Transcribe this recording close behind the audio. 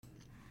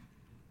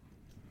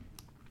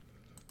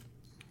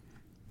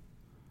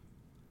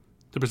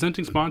The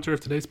presenting sponsor of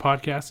today's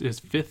podcast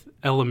is Fifth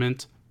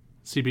Element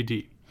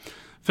CBD.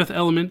 Fifth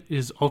Element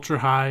is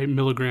ultra-high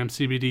milligram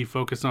CBD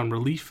focused on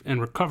relief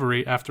and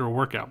recovery after a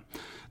workout.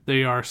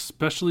 They are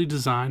specially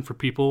designed for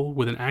people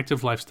with an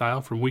active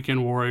lifestyle, from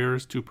weekend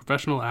warriors to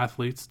professional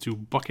athletes to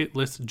bucket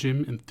list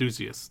gym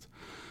enthusiasts.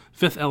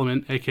 Fifth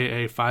Element,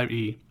 aka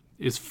 5E,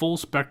 is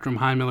full-spectrum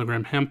high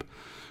milligram hemp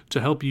to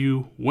help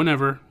you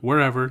whenever,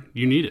 wherever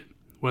you need it,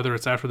 whether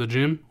it's after the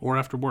gym or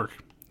after work.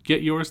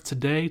 Get yours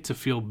today to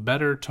feel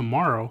better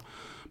tomorrow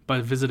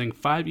by visiting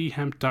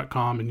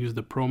 5ehemp.com and use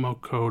the promo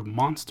code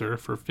MONSTER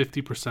for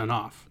 50%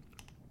 off.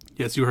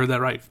 Yes, you heard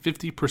that right.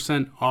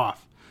 50%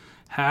 off.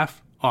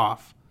 Half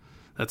off.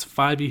 That's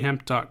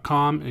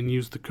 5ehemp.com and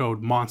use the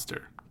code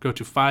MONSTER. Go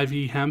to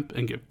 5ehemp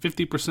and get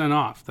 50%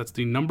 off. That's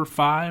the number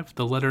 5,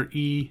 the letter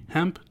E,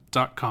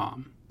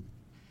 hemp.com.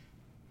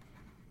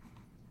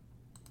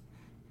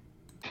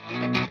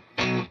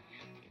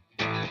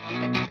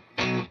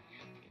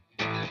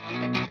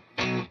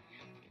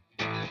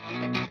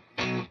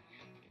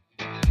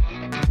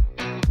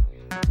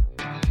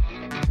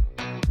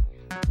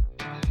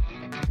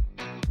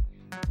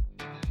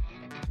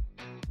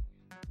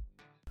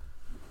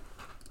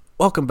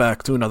 Welcome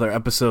back to another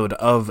episode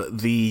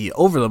of the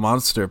Over the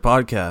Monster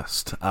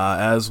podcast.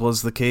 As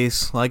was the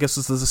case, well, I guess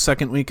this is the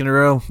second week in a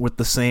row with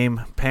the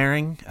same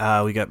pairing.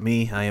 We got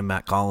me, I am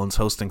Matt Collins,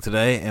 hosting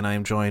today, and I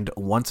am joined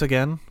once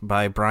again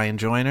by Brian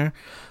Joyner.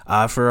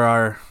 For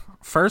our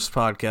first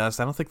podcast,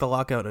 I don't think the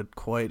lockout had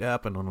quite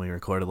happened when we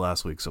recorded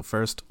last week, so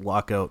first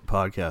lockout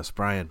podcast.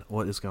 Brian,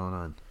 what is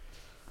going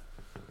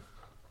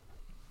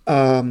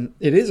on?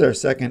 It is our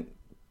second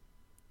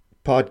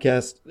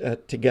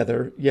podcast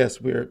together.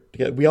 Yes, we're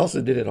together. We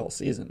also did it all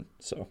season,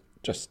 so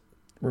just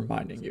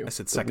reminding you. I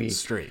said second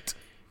straight.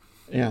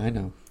 Yeah, I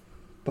know,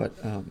 but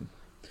the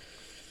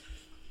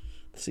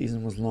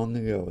season was long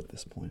ago at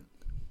this point.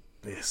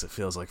 Yes, it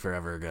feels like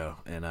forever ago.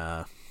 And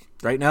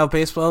right now,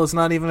 baseball is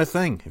not even a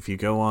thing. If you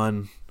go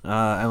on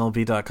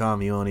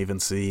MLB.com, you won't even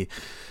see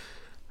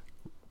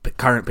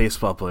current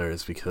baseball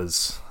players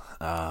because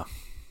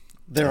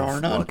there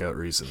are none. Lockout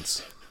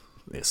reasons.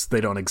 Yes,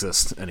 they don't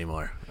exist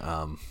anymore.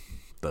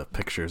 The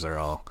pictures are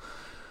all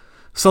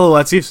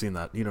silhouettes. You've seen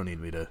that. You don't need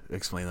me to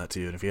explain that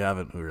to you. And if you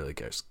haven't, who really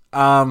cares?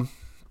 But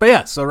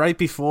yeah, so right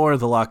before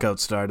the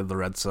lockout started, the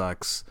Red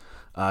Sox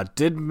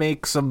did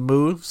make some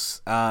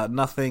moves.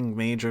 Nothing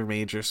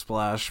major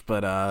splash,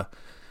 but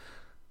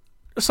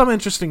some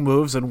interesting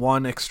moves, and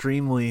one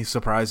extremely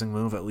surprising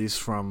move, at least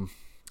from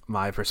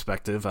my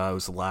perspective. It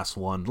was the last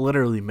one,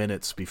 literally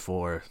minutes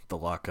before the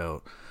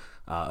lockout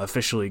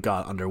officially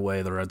got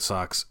underway. The Red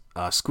Sox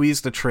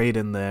squeezed a trade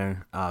in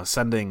there,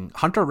 sending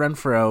Hunter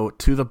Renfroe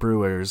to the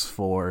Brewers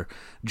for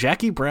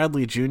Jackie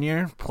Bradley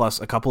Jr.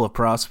 plus a couple of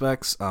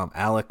prospects.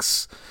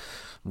 Alex,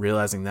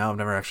 realizing now I've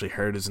never actually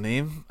heard his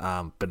name,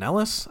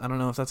 Benelis. I don't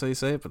know if that's how you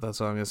say it, but that's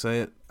how I'm going to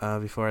say it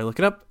before I look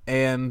it up.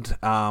 And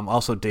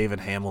also David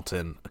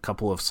Hamilton, a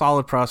couple of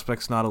solid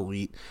prospects, not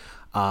elite.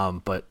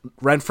 But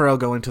Renfroe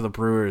going to the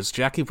Brewers,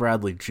 Jackie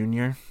Bradley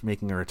Jr.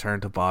 making a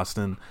return to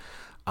Boston.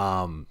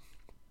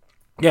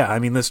 Yeah, I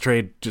mean, this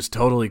trade just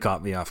totally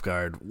caught me off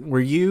guard. Were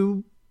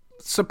you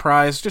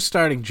surprised, just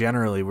starting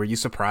generally, were you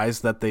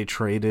surprised that they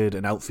traded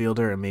an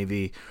outfielder and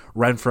maybe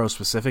Renfroe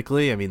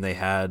specifically? I mean, they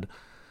had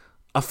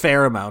a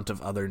fair amount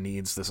of other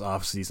needs this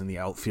offseason. The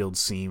outfield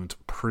seemed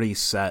pretty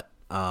set.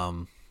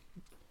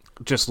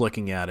 Just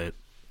looking at it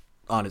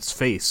on its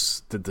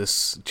face, did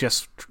this,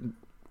 just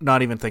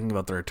not even thinking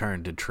about the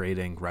return, did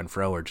trading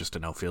Renfroe or just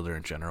an outfielder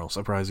in general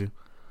surprise you?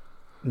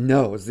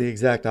 No, it's the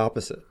exact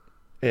opposite.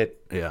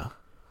 Yeah.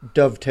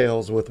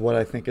 Dovetails with what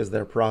I think is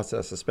their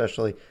process,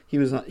 especially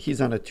he's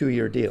on a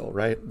 2-year deal,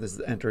 right? This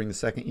is entering the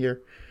second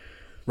year.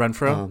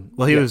 Renfroe?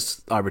 Well, he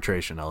was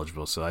arbitration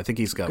eligible, so I think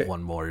he's got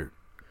one more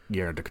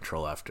year under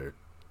control after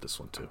this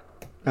one too.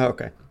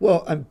 Okay.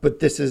 Well,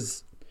 but this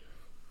is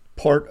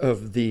part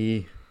of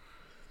the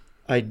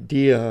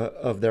idea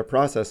of their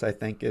process, I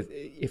think.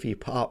 If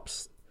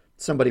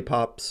somebody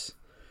pops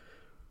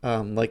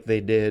like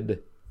they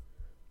did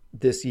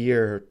this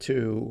year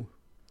to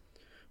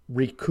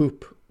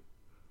recoup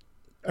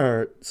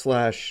or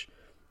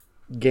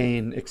 /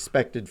 gain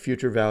expected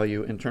future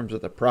value in terms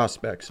of the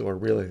prospects, or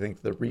really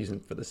think the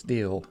reason for this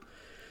deal.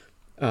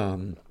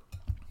 And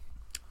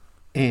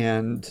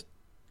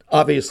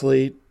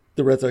obviously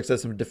the Red Sox had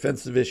some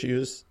defensive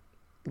issues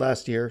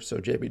last year, so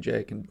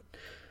JBJ can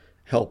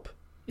help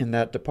in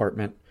that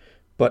department.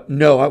 But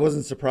no, I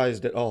wasn't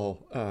surprised at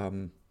all.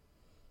 I'm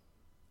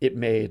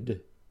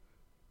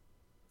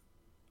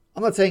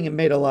not saying it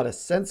made a lot of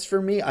sense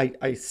for me.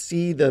 I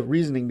see the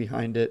reasoning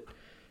behind it,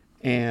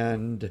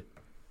 and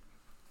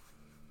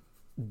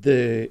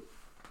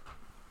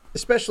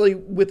especially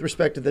with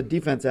respect to the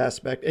defense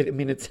aspect.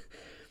 It's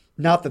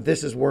not that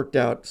this has worked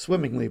out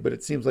swimmingly, but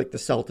it seems like the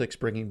Celtics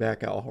bringing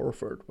back Al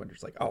Horford, when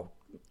it's like, oh,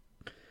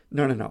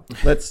 no.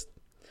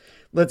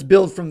 Let's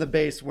build from the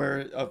base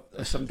where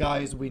some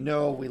guys we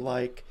know, we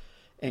like,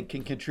 and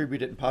can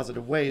contribute it in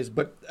positive ways.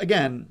 But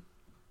again,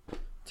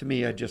 to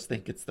me, I just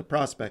think it's the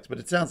prospects. But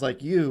it sounds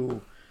like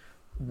you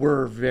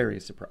were very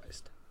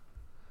surprised.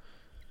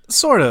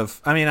 Sort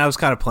of. I mean, I was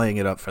kind of playing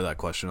it up for that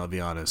question, I'll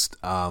be honest.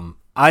 I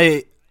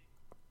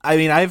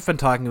mean, I've been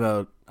talking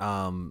about,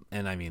 and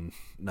I mean,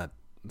 not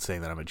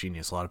saying that I'm a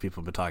genius. A lot of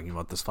people have been talking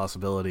about this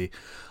possibility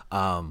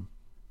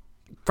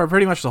for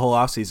pretty much the whole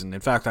offseason. In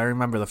fact, I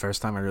remember the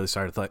first time I really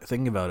started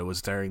thinking about it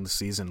was during the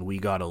season. We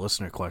got a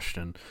listener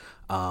question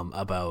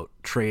about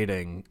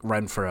trading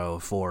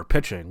Renfroe for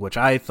pitching, which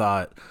I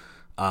thought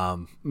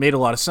made a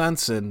lot of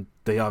sense, and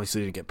they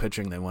obviously didn't get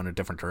pitching. They went a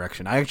different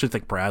direction. I actually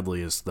think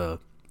Bradley is the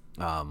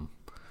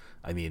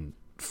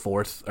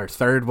fourth or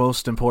third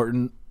most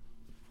important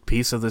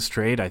piece of this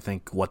trade. I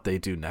think what they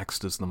do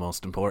next is the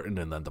most important,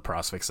 and then the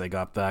prospects they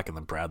got back, and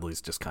then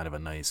Bradley's just kind of a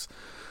nice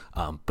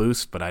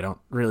boost, but I don't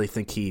really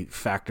think he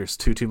factors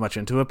too much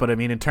into it. But I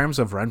mean, in terms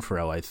of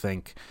Renfroe, I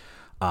think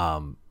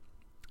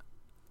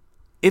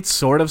it's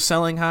sort of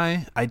selling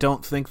high. I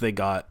don't think they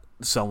got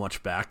so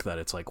much back that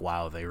it's like,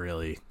 wow, they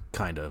really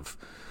kind of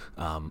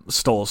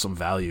stole some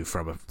value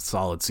from a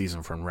solid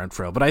season from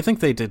Renfroe. But I think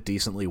they did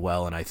decently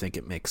well, and I think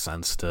it makes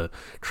sense to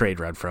trade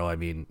Renfroe. I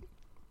mean,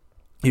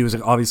 he was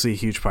obviously a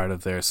huge part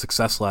of their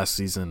success last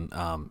season.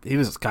 He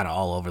was kind of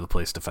all over the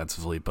place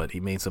defensively, but he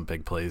made some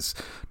big plays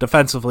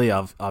defensively.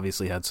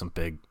 Obviously had some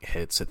big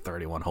hits at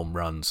 31 home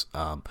runs.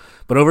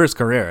 But over his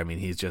career, I mean,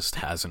 he just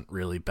hasn't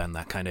really been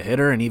that kind of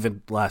hitter. And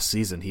even last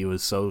season, he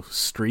was so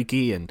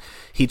streaky, and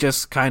he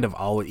just kind of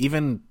always,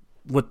 even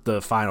with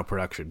the final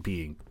production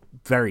being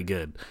very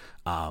good,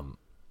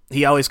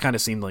 he always kind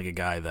of seemed like a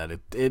guy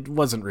that it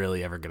wasn't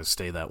really ever going to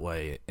stay that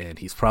way. And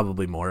he's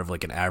probably more of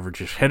like an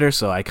average-ish hitter.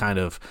 So I kind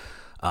of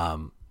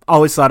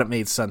always thought it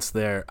made sense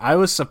there. I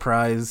was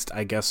surprised,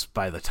 I guess,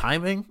 by the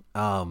timing.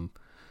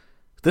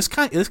 This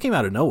came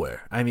out of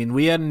nowhere. I mean,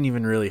 we hadn't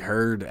even really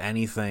heard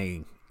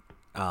anything,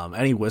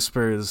 any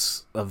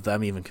whispers of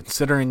them even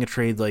considering a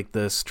trade like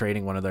this,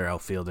 trading one of their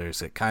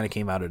outfielders. It kind of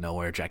came out of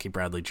nowhere. Jackie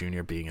Bradley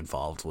Jr. being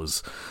involved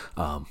was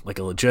like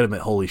a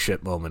legitimate holy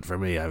shit moment for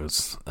me. I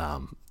was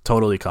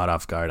totally caught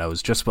off guard. I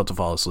was just about to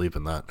fall asleep,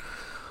 and that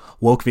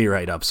woke me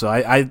right up. So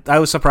I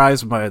was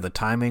surprised by the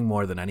timing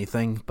more than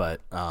anything,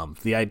 but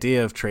the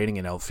idea of trading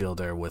an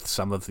outfielder with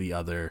some of the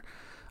other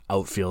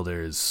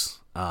outfielders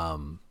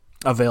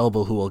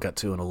available, who we'll get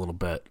to in a little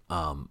bit,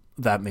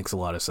 that makes a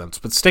lot of sense.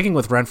 But sticking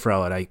with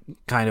Renfroe, and I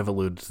kind of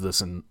alluded to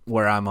this and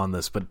where I'm on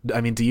this, but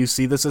I mean, do you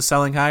see this as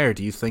selling high, or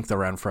do you think the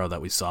Renfroe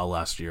that we saw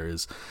last year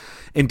is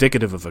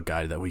indicative of a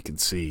guy that we could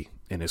see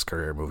in his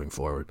career moving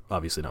forward?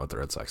 Obviously not with the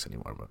Red Sox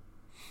anymore, but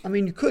I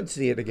mean, you could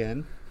see it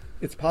again.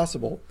 It's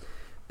possible.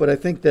 But I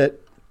think that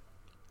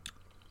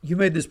you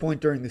made this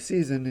point during the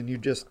season, and you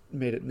just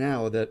made it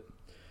now, that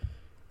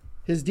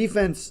his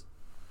defense,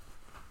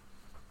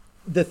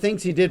 the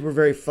things he did were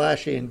very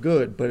flashy and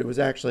good, but it was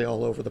actually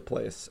all over the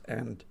place.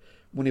 And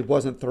when he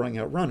wasn't throwing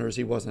out runners,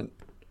 he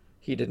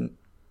didn't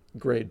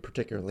grade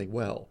particularly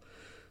well.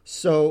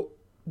 So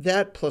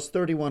that plus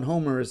 31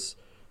 homers,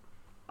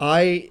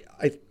 I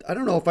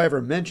don't know if I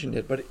ever mentioned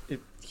it, but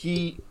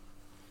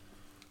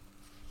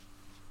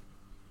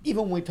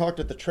even when we talked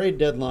at the trade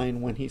deadline,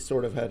 when he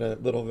sort of had a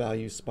little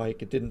value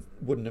spike,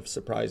 wouldn't have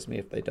surprised me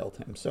if they dealt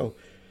him. So,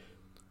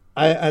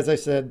 as I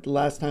said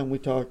last time we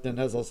talked, and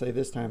as I'll say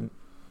this time,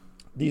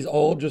 these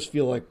all just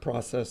feel like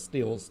process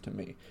deals to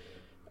me.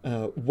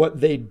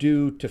 What they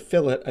do to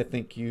fill it, I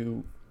think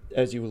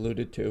as you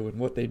alluded to, and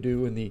what they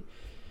do in the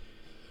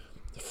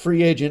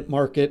free agent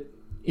market,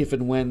 if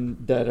and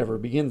when that ever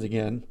begins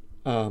again,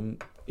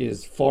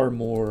 is far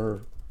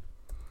more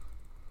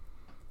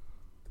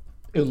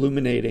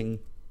illuminating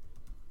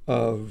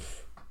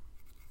of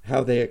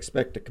how they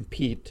expect to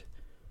compete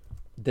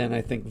than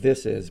I think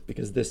this is,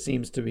 because this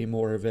seems to be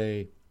more of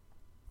this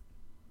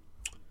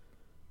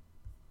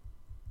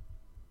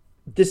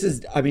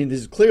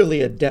is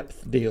clearly a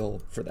depth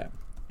deal for them,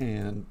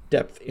 and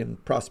depth in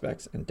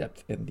prospects and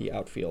depth in the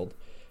outfield,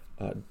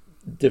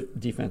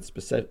 defense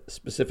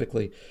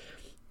specifically.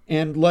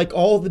 And like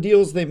all the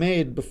deals they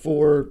made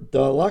before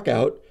the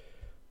lockout,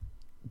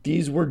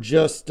 these were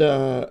just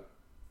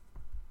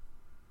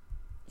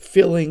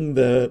filling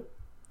the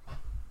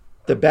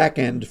back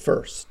end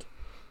first.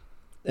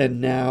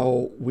 And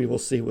now we will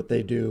see what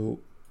they do.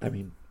 I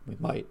mean, we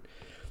might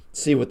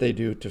see what they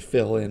do to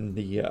fill in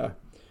the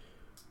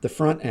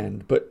front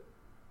end. But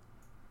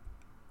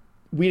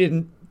we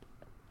will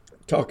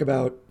talk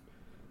about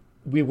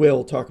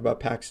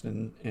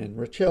Paxton and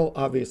Rich Hill,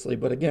 obviously.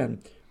 But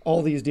again,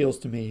 all these deals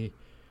to me,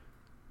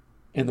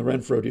 and the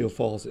Renfroe deal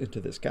falls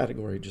into this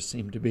category, just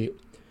seem to be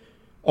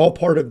all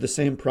part of the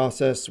same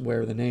process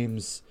where the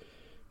names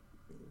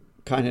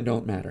kind of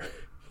don't matter,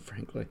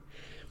 frankly.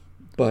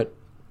 But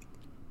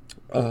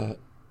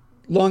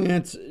long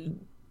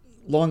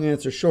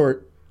answer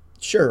short,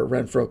 sure,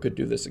 Renfroe could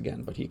do this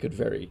again, but he could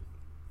very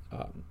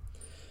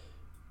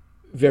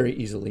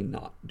easily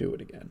not do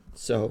it again.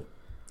 So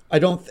I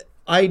don't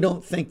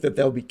think that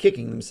they'll be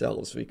kicking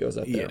themselves if he goes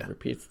out there and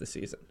repeats the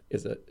season,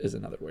 is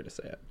another way to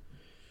say it.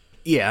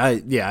 Yeah,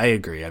 I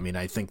agree. I mean,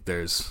 I think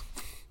there's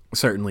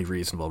certainly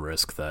reasonable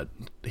risk that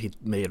he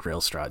made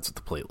real strides at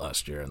the plate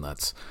last year, and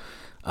that's.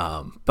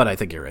 But I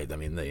think you're right. I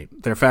mean,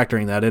 they're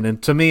factoring that in,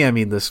 and to me, I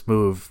mean, this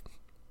move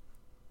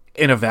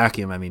in a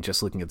vacuum. I mean,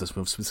 just looking at this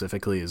move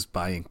specifically is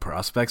buying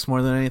prospects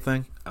more than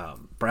anything.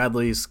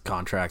 Bradley's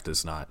contract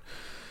is not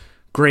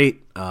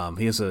great.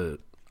 He has a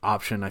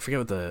option. I forget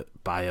what the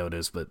buyout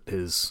is, but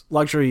his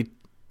luxury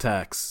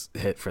tax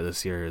hit for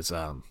this year is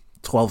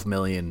 $12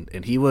 million,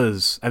 and he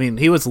was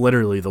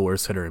literally the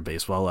worst hitter in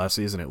baseball last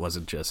season. It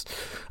wasn't just,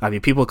 I mean,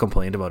 people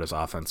complained about his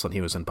offense when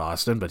he was in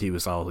Boston, but he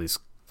was always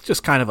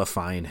just kind of a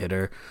fine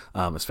hitter,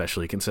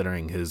 especially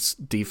considering his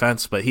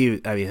defense. But he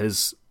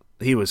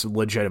was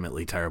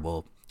legitimately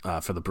terrible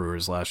for the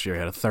Brewers last year. He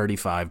had a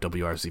 35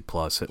 WRC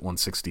plus, hit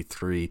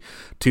 163,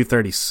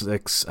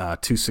 236,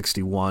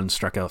 261,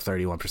 struck out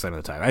 31% of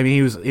the time. I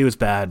mean, he was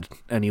bad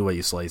any way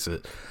you slice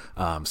it.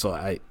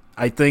 So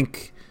I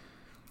think,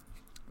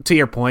 to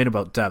your point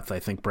about depth, I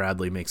think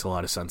Bradley makes a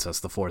lot of sense as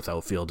the fourth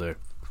outfielder.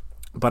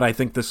 But I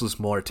think this was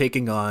more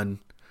taking on.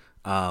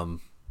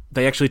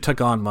 They actually took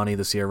on money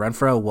this year.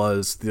 Renfroe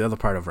was the other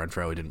part of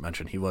Renfroe we didn't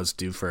mention. He was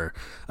due for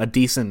a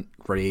decent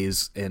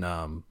raise in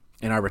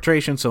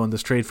arbitration. So when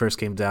this trade first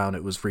came down,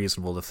 it was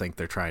reasonable to think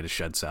they're trying to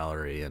shed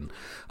salary and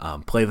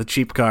play the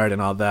cheap card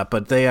and all that.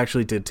 But they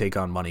actually did take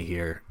on money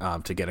here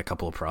to get a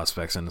couple of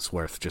prospects, and it's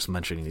worth just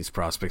mentioning these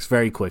prospects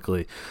very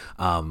quickly.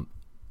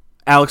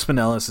 Alex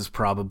Pinellas is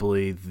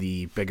probably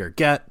the bigger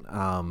get.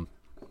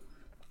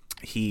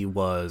 He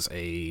was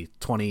a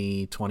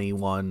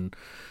 2021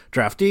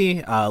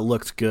 draftee,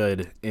 looked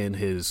good in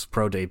his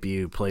pro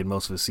debut, played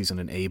most of his season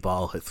in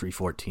A-ball, hit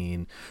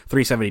 314,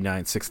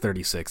 379,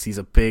 636. He's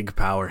a big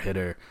power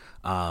hitter,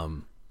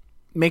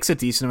 makes a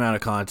decent amount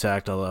of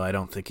contact, although I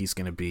don't think he's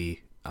going to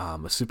be a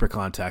super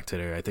contact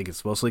hitter. I think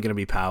it's mostly going to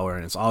be power,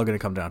 and it's all going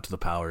to come down to the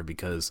power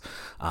because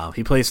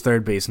he plays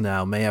third base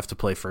now, may have to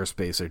play first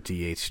base or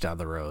DH down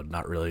the road.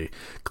 Not really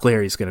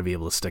clear he's going to be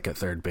able to stick at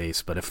third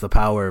base, but if the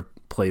power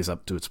plays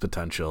up to its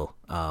potential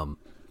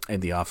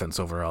and the offense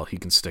overall, he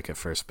can stick at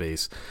first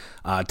base.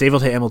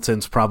 David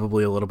Hamilton's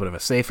probably a little bit of a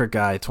safer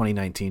guy,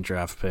 2019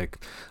 draft pick,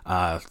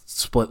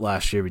 split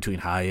last year between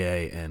high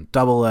A and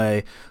double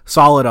A.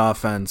 Solid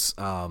offense.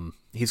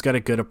 He's got a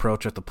good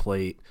approach at the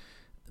plate.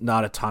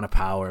 Not a ton of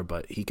power,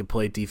 but he can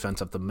play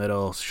defense up the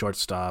middle,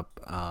 shortstop,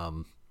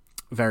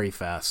 very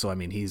fast. So, I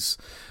mean,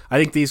 I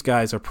think these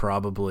guys are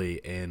probably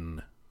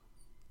in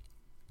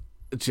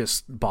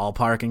just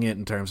ballparking it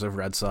in terms of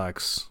Red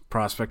Sox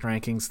prospect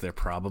rankings. They're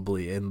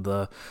probably in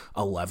the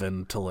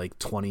 11 to like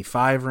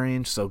 25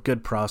 range. So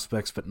good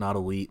prospects, but not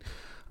elite.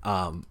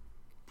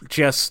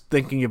 Just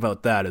thinking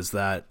about that, is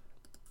that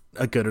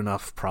a good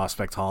enough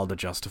prospect haul to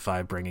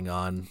justify bringing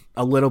on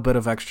a little bit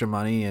of extra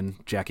money and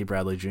Jackie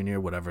Bradley Jr.,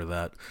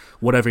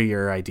 whatever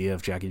your idea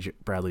of Jackie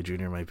Bradley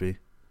Jr. might be?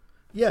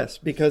 Yes,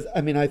 because,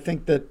 I mean, I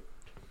think that,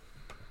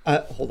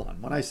 hold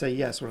on. When I say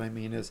yes, what I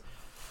mean is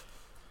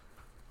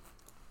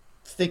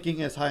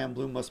thinking as High on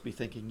Blue must be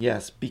thinking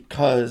yes,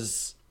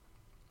 because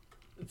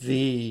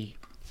the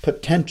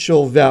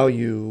potential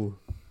value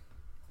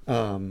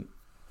of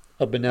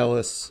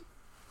Pinellas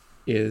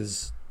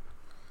is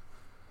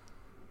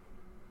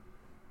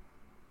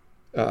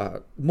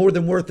more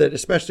than worth it,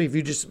 especially if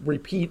you just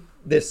repeat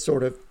this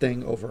sort of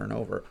thing over and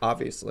over.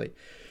 Obviously,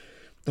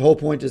 the whole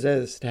point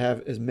is to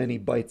have as many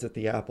bites at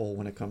the apple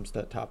when it comes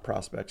to top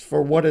prospects.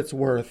 For what it's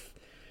worth,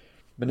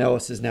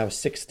 Pinellas is now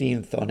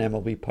 16th on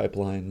MLB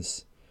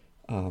Pipeline's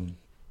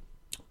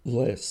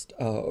list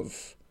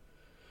of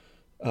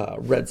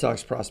Red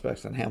Sox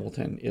prospects, and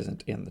Hamilton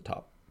isn't in the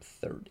top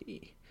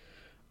 30.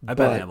 I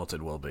bet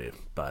Hamilton will be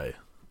by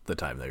the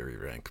time they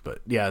re-rank, but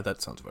yeah,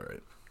 that sounds about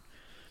right.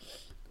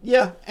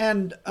 Yeah,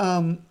 and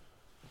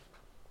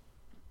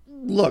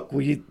look,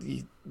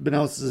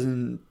 Pinellas is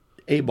in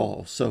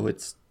A-ball, so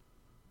it's,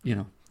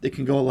 it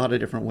can go a lot of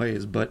different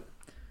ways, but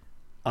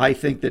I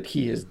think that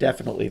he is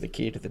definitely the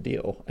key to the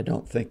deal. I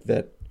don't think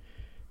that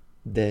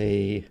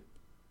they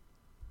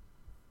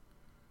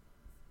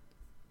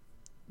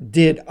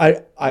did.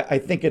 I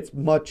think it's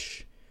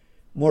much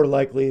more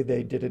likely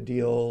they did a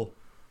deal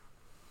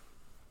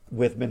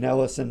with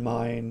Pinellas in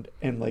mind,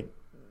 and like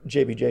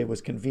JBJ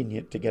was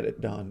convenient to get it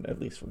done, at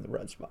least from the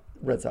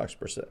Red Sox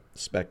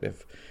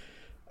perspective.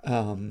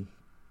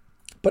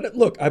 But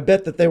look, I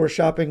bet that they were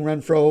shopping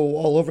Renfroe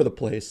all over the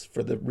place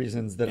for the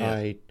reasons that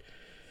I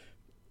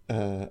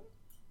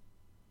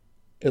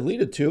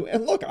alluded to.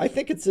 And look, I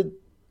think the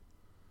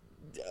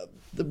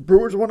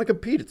Brewers want to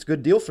compete. It's a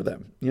good deal for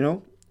them.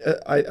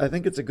 I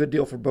think it's a good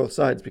deal for both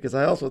sides, because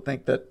I also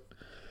think that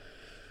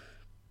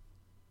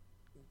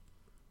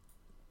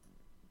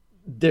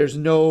there's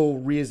no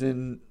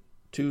reason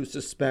to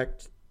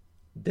suspect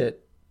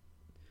that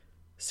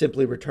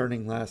simply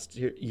returning last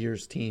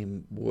year's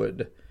team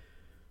would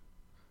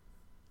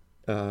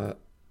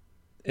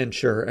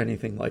ensure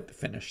anything like the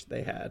finish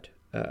they had,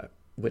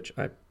 which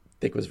I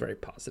think was very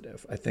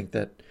positive. I think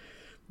that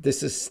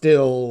this is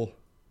still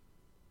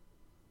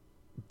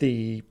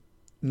the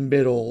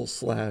middle /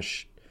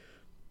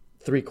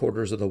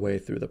 3/4 of the way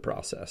through the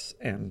process,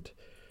 and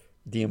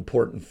the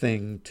important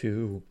thing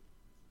to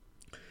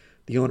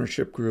the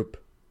ownership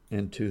group,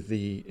 into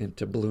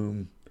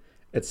Bloom,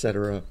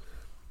 etc.,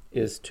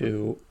 is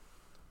to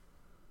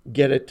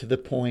get it to the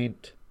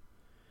point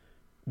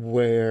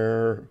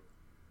where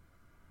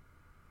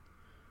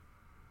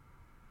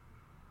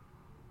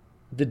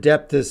the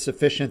depth is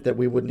sufficient that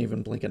we wouldn't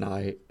even blink an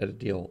eye at a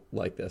deal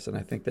like this. And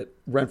I think that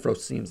Renfroe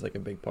seems like a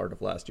big part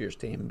of last year's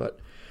team, but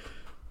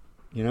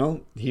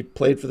he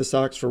played for the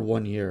Sox for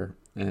 1 year,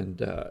 and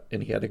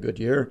he had a good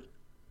year.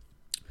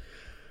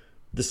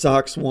 The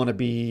Sox want to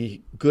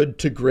be good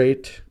to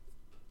great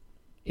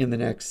in the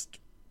next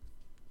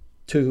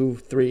 2,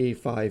 3,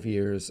 5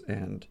 years,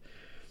 and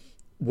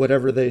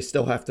whatever they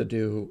still have to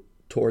do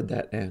toward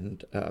that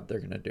end, they're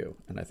going to do.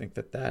 And I think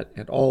that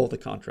and all the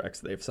contracts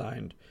they've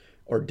signed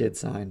or did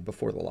sign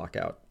before the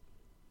lockout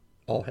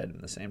all head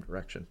in the same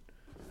direction.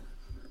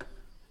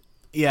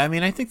 Yeah, I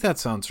mean, I think that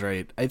sounds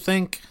right. I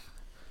don't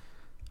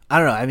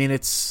know. I mean,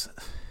 it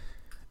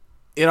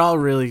all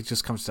really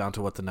just comes down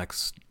to what the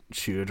next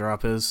shoe to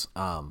drop is.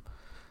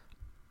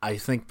 I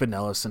think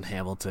Benelis and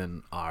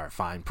Hamilton are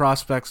fine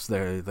prospects.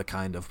 They're the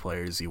kind of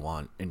players you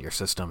want in your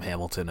system.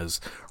 Hamilton is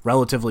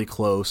relatively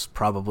close,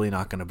 probably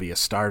not going to be a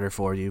starter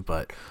for you,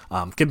 but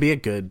can be a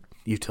good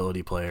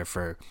utility player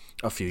for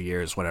a few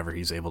years whenever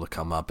he's able to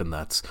come up, and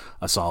that's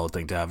a solid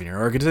thing to have in your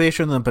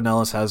organization. Then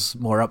Benelis has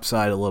more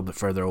upside, a little bit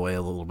further away,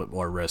 a little bit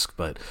more risk,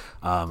 but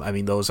I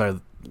mean, those are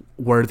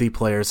worthy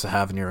players to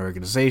have in your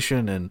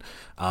organization, and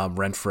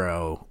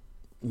Renfroe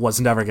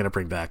was never going to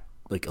bring back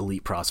like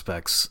elite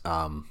prospects,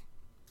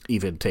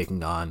 even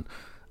taking on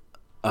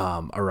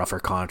a rougher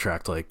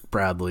contract like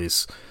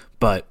Bradley's.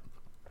 But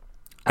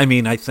I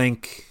mean, I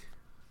think,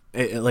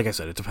 like I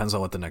said, it depends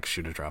on what the next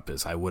shoe to drop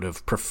is. I would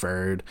have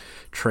preferred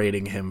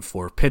trading him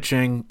for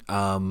pitching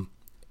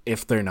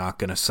if they're not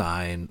going to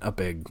sign a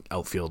big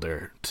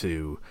outfielder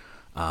to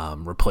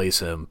replace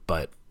him.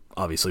 But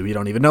obviously, we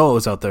don't even know what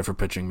was out there for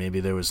pitching. Maybe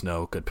there was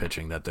no good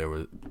pitching that there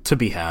was to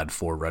be had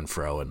for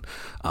Renfroe,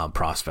 and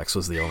prospects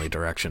was the only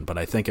direction. But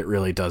I think it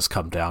really does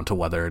come down to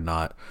whether or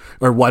not,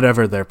 or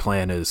whatever their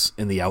plan is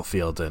in the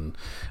outfield. And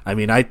I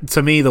mean,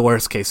 to me, the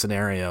worst case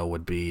scenario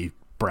would be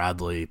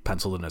Bradley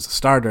penciled in as a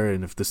starter,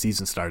 and if the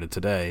season started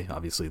today,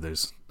 obviously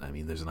there's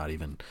not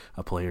even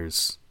a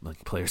players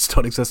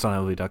don't exist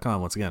on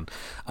MLB.com once again,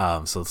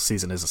 so the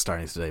season isn't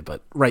starting today.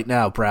 But right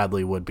now,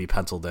 Bradley would be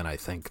penciled in, I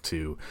think,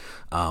 to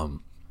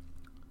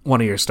one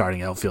of your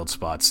starting outfield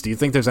spots. Do you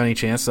think there's any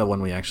chance that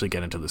when we actually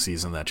get into the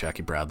season that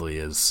Jackie Bradley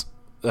is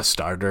a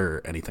starter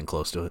or anything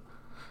close to it?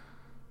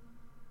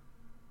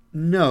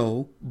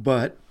 No,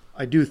 but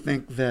I do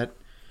think that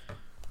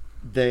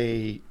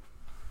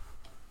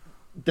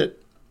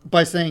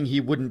by saying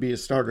he wouldn't be a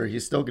starter,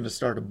 he's still going to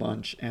start a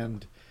bunch.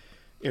 And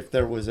if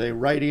there was a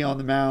righty on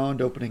the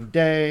mound opening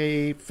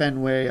day,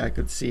 Fenway, I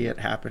could see it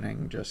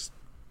happening. Just,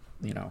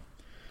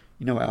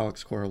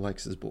 Alex Cora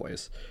likes his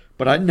boys.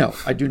 But I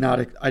do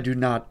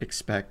not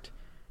expect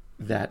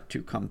that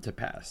to come to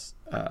pass.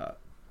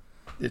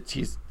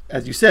 He's,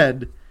 as you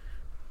said,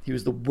 he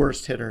was the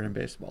worst hitter in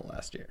baseball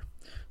last year.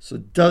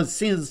 So it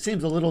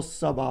seems a little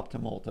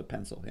suboptimal to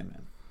pencil him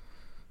in.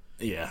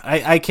 Yeah,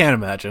 I can't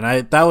imagine.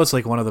 That was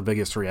like one of the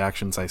biggest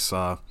reactions I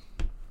saw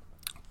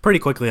pretty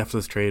quickly after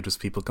this trade, was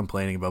people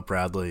complaining about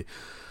Bradley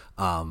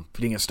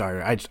being a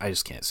starter. I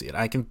just can't see it.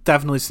 I can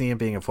definitely see him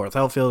being a fourth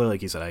outfielder.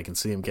 Like you said, I can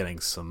see him getting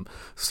some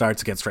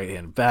starts against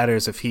right-handed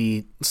batters. If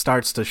he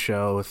starts to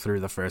show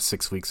through the first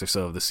 6 weeks or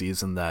so of the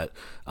season that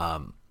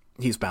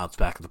he's bounced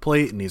back at the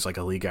plate and he's like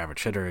a league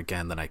average hitter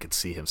again, then I could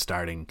see him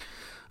starting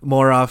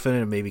more often,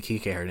 and maybe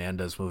Kike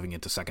Hernandez moving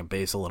into second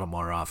base a little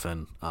more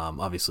often.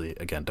 Obviously,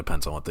 again,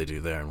 depends on what they do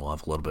there, and we'll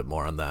have a little bit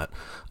more on that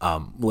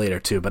later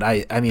too. But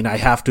I mean, I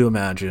have to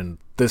imagine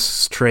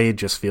this trade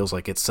just feels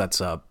like it sets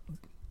up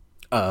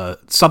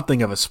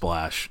something of a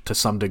splash to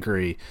some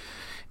degree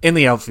in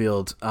the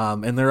outfield,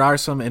 and there are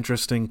some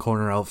interesting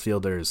corner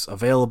outfielders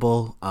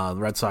available. The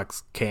Red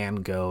Sox can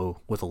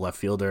go with a left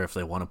fielder if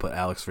they want to put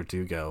Alex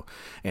Verdugo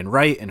in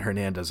right and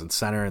Hernandez in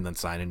center, and then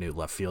sign a new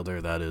left fielder.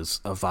 That is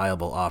a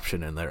viable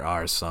option, and there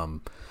are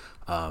some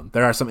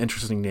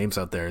interesting names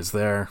out there. Is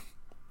there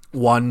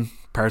one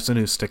person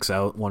who sticks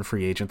out, one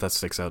free agent that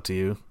sticks out to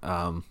you?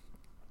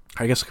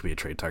 I guess it could be a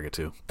trade target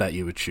too, that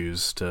you would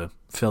choose to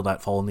fill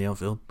that hole in the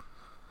outfield.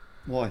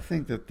 Well, I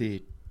think that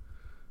the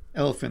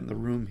elephant in the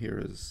room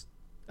here is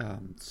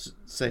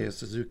Seiya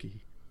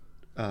Suzuki,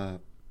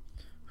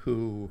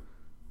 who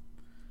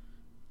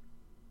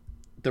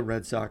the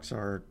Red Sox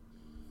are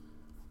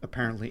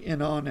apparently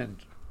in on, and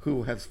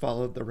who has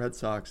followed the Red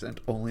Sox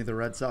and only the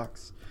Red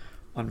Sox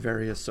on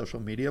various social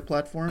media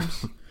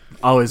platforms.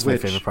 Always my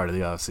favorite part of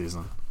the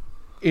offseason.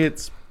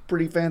 It's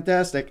pretty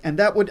fantastic. And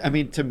that would, I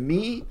mean, to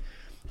me,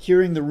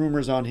 hearing the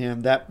rumors on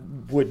him, that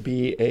would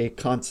be a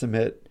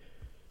consummate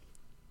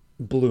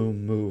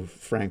Bloom move,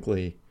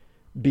 frankly.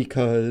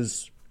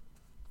 Because,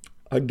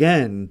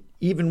 again,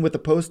 even with the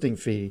posting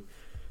fee,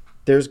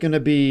 there's going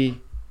to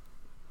be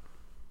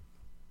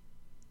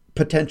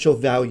potential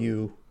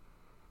value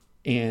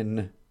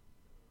in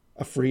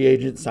a free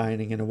agent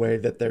signing in a way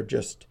that they're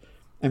just,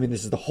 I mean,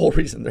 this is the whole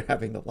reason they're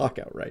having the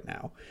lockout right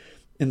now,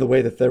 in the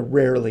way that there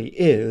rarely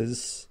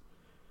is,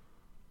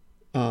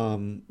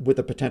 with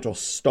a potential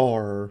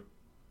star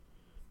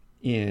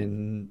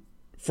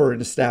for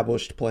an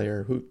established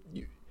player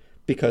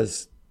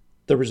because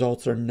the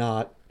results are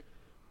not,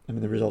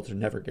 the results are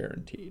never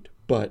guaranteed,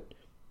 but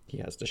he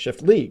has to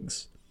shift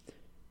leagues.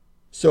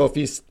 So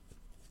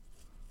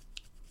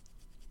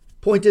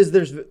point is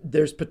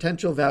there's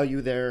potential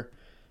value there,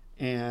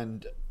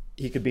 and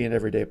he could be an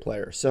everyday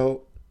player.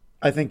 So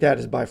I think that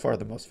is by far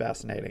the most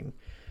fascinating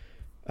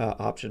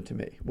option to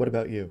me. What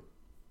about you?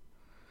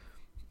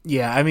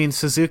 Yeah,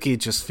 Suzuki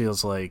just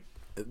feels like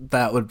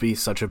that would be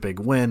such a big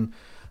win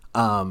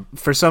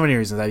for so many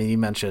reasons. You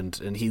mentioned,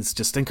 and he's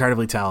just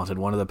incredibly talented,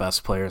 one of the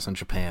best players in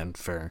Japan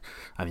for,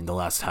 the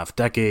last half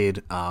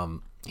decade.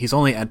 He's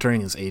only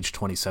entering his age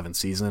 27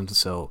 season,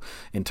 so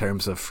in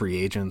terms of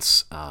free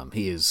agents,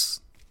 he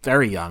is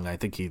very young. I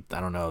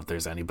don't know if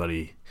there's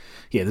anybody,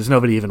 there's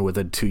nobody even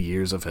within 2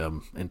 years of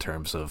him in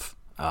terms of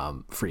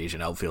free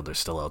agent outfielders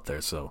still out there.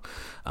 So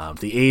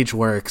the age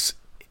works.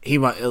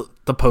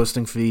 The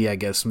posting fee, I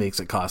guess, makes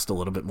it cost a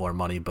little bit more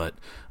money, but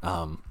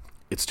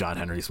it's John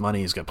Henry's money.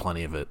 He's got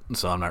plenty of it,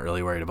 so I'm not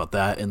really worried about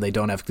that. And they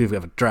don't have to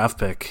have a draft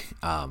pick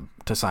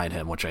to sign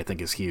him, which I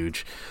think is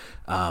huge,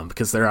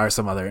 because there are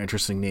some other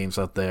interesting names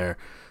out there.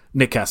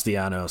 Nick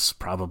Castellanos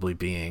probably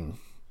being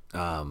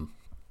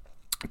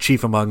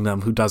chief among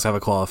them, who does have a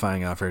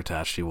qualifying offer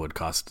attached. He would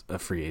cost a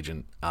free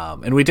agent.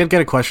 And we did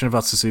get a question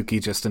about Suzuki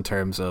just in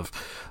terms of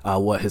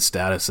what his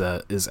status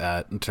is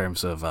at in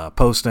terms of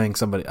posting.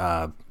 Somebody,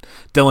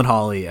 Dylan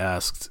Hawley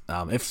asked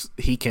if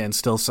he can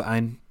still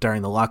sign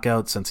during the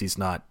lockout since he's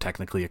not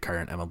technically a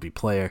current MLB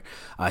player.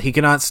 He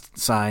cannot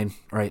sign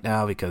right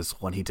now because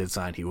when he did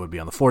sign, he would be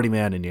on the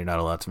 40-man, and you're not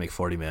allowed to make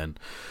 40-man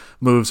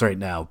moves right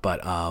now.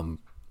 But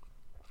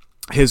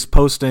his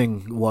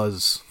posting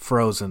was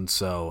frozen,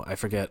 so I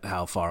forget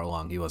how far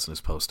along he was in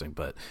his posting,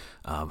 but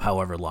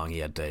however long he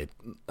had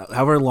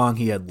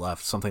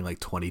left, something like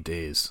 20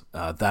 days,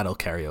 that'll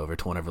carry over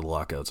to whenever the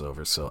lockout's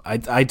over. So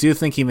I do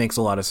think he makes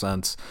a lot of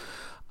sense.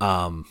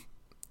 I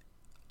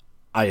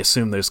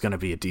assume there's going to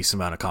be a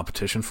decent amount of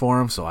competition for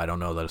him, so I don't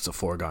know that it's a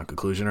foregone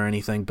conclusion or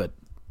anything, but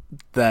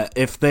that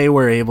if they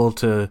were able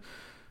to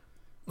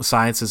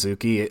sign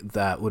Suzuki,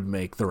 that would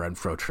make the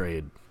Renfroe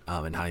trade,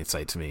 in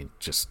hindsight, to me,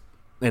 just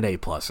an A+.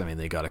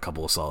 They got a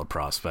couple of solid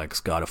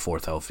prospects, got a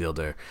fourth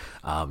outfielder,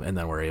 and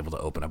then were able to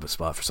open up a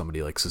spot for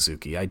somebody like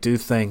Suzuki. I do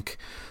think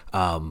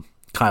Kyle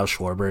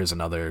Schwarber is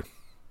another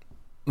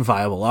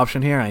viable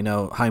option here. I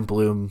know Chaim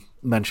Bloom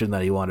mentioned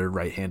that he wanted a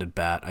right-handed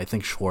bat. I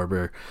think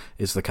Schwarber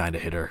is the kind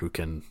of hitter who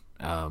can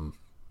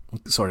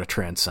sort of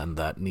transcend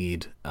that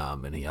need,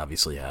 and he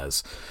obviously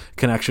has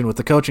connection with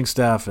the coaching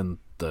staff and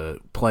the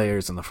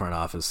players in the front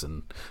office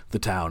and the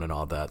town and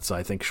all that. So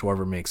I think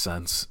Schwarber makes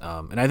sense,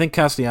 and I think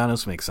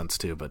Castellanos makes sense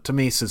too. But to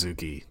me,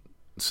 Suzuki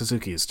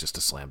is just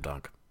a slam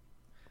dunk.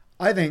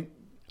 I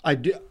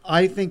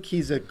think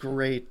he's a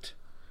great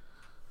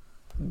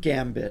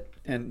gambit,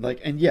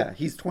 and yeah,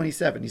 he's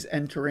 27. He's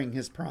entering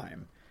his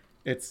prime.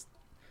 It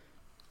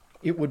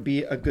would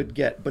be a good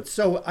get. But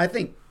so I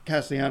think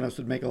Castellanos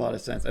would make a lot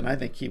of sense, and I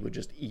think he would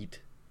just eat.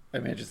 I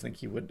just think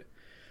he would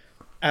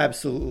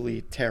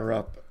absolutely tear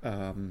up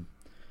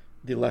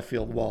the left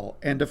field wall.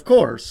 And of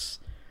course,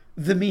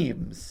 the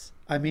memes.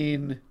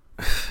 The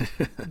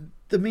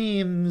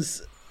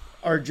memes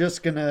are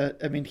just gonna,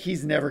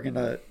 he's never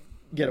gonna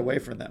get away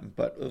from them,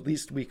 but at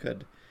least we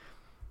could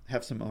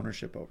have some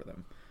ownership over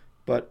them.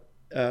 But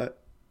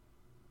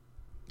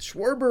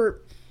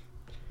Schwarber,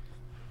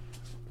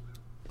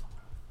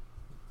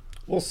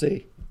 we'll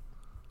see.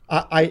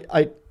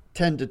 I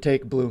tend to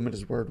take Bloom at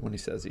his word when he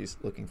says he's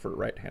looking for a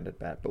right-handed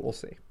bat, but we'll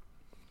see.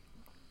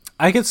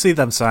 I could see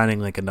them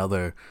signing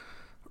another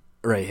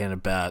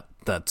right-handed bat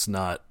that's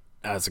not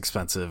as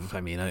expensive.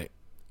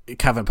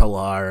 Kevin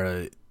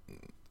Pillar,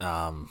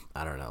 I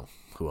don't know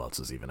who else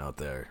is even out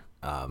there.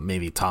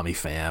 Maybe Tommy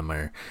Pham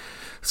or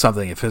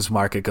something if his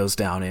market goes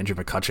down. Andrew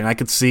McCutcheon, I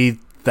could see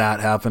that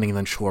happening, and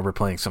then Schwarber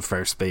playing some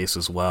first base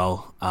as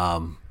well.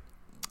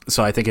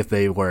 So I think if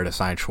they were to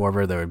sign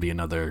Schwarber, there would be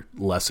another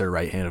lesser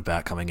right-handed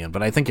bat coming in.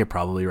 But I think you're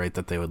probably right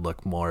that they would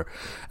look more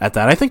at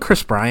that. I think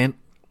Chris Bryant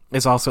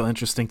is also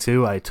interesting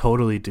too. I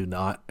totally do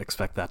not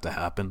expect that to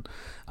happen,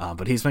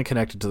 but he's been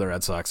connected to the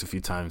Red Sox a few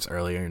times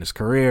earlier in his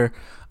career.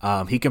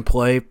 He can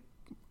play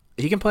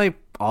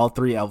all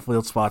three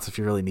outfield spots if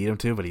you really need him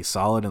to, but he's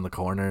solid in the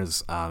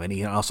corners, and he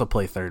can also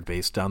play third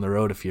base down the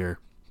road. If you're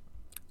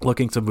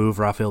looking to move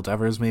Rafael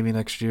Devers maybe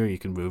next year, you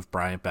can move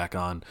Bryant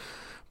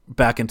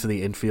back into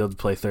the infield to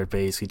play third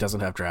base. He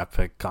doesn't have draft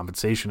pick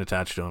compensation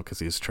attached to him because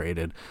he was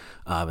traded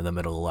in the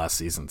middle of last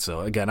season.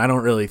 So again, I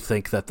don't really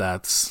think that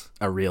that's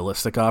a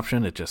realistic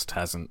option. It just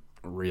hasn't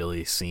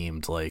really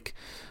seemed like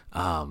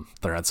the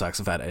Red Sox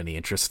have had any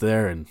interest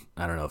there, and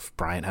I don't know if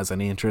Bryant has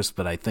any interest,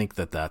 but I think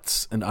that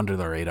that's an under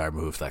the radar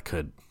move that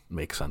could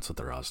make sense with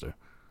the roster.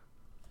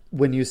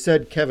 When you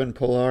said Kevin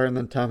Pillar and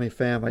then Tommy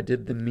Pham, I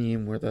did the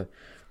meme where the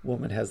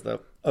woman has the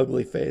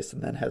ugly face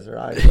and then has her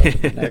eyes up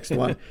in the next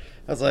one.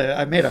 I was like,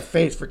 I made a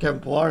face for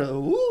Kevin Pillar.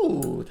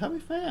 Ooh, Tommy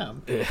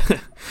Pham.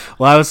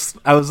 Well,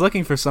 I was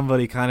looking for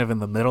somebody kind of in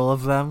the middle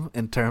of them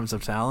in terms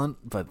of talent,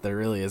 but there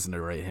really isn't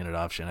a right-handed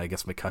option. I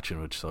guess McCutchen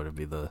would sort of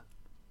be the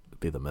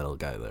middle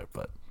guy there,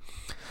 but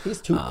he's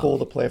too cool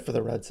to play for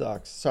the Red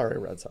Sox. Sorry,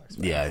 Red Sox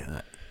fans.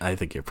 Yeah, I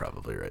think you're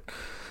probably right.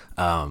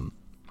 All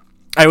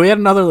right, we had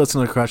another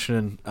listener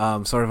question,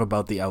 sort of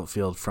about the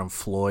outfield from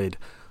Floyd.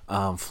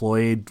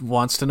 Floyd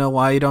wants to know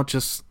why you don't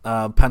just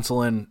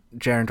pencil in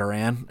Jarren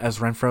Duran as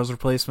Renfroe's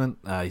replacement.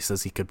 He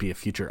says he could be a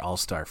future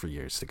All-Star for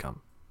years to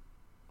come.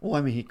 Well,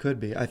 I mean, he could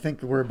be. I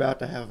think we're about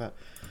to have a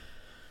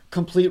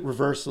complete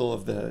reversal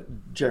of the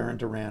Jarren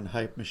Duran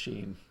hype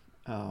machine,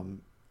 and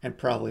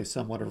probably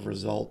somewhat of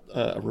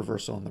a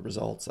reversal in the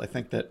results. I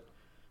think that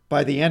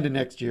by the end of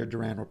next year,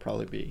 Duran will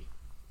probably be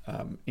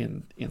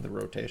in the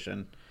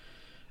rotation.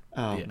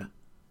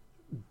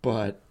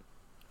 But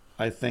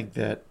I think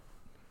that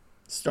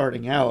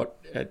starting out,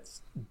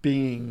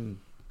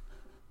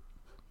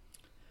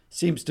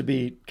 seems to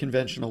be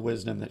conventional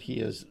wisdom that he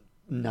is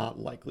not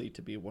likely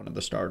to be one of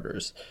the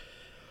starters.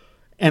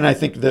 And I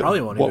think that probably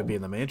won't even be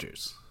in the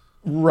majors.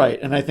 Right.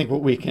 And I think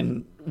what we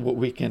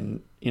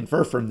can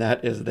infer from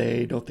that is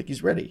they don't think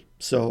he's ready.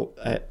 So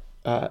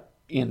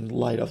in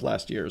light of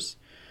last year's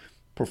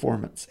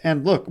performance.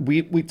 And look,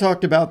 we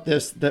talked about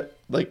this, that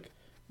like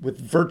with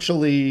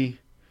virtually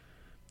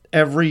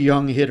every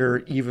young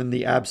hitter, even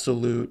the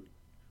absolute,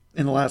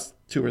 in the last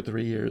 2 or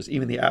 3 years,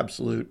 even the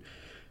absolute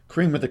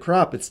cream of the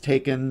crop, it's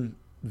taken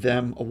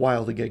them a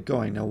while to get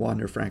going. Now,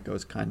 Wander Franco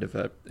is kind of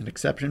an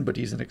exception, but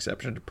he's an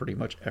exception to pretty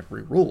much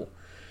every rule.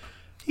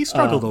 He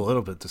struggled a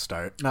little bit to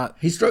start. Not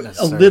he struggled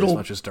necessarily a little as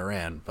much as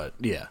Duran, but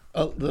yeah,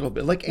 a little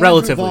bit. Like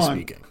relatively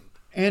speaking,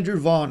 Andrew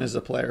Vaughn is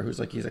a player who's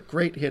like, he's a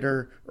great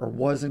hitter, or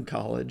was in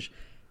college,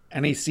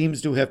 and he seems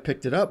to have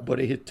picked it up. But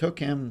it took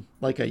him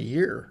like a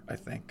year, I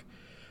think,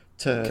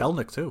 to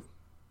Kelnick too.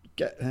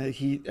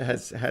 He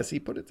has he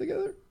put it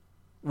together?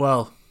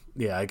 Well,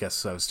 yeah, I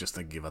guess I was just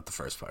thinking about the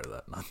first part of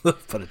that, not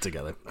put it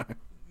together.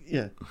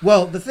 Yeah.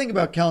 Well, the thing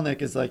about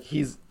Kelnick is like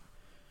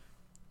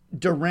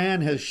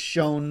Duran has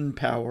shown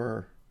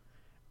power,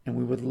 and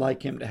we would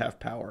like him to have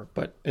power,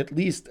 but at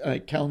least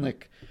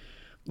Kelnick,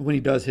 when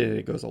he does hit it,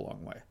 it goes a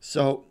long way.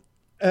 So,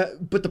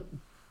 but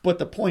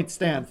the point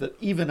stands that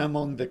even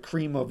among the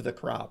cream of the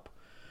crop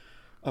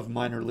of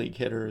minor league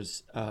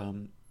hitters,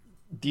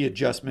 the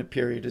adjustment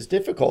period is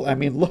difficult. I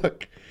mean,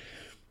 look,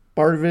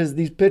 part of it is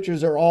these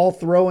pitchers are all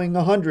throwing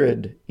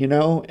 100,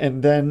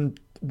 and then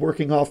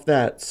working off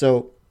that.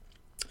 So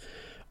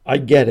I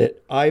get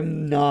it. I have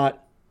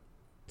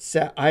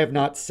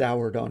not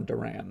soured on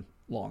Duran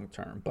long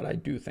term, but I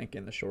do think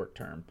in the short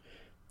term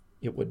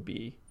it would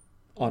be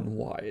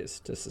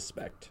unwise to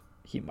suspect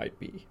he might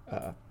be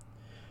a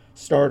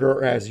starter,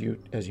 or as you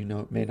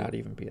know, may not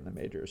even be in the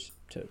majors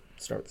to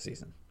start the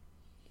season.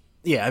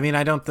 Yeah, I mean,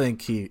 I don't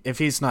think if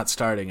he's not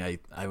starting, I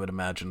would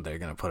imagine they're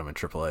going to put him in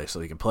AAA so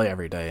he can play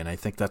every day, and I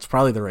think that's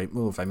probably the right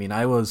move. I mean,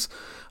 I was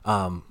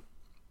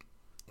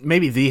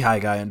maybe the high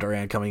guy on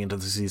Duran coming into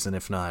the season,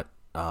 if not,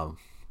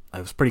 I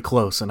was pretty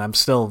close, and I'm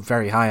still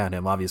very high on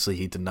him. Obviously,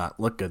 he did not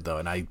look good, though,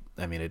 and I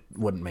mean, it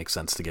wouldn't make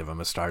sense to give him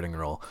a starting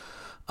role.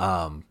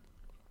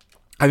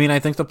 I mean, I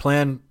think the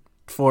plan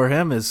for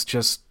him is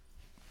just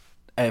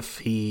if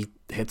he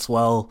hits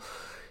well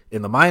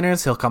in the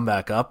minors, he'll come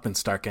back up and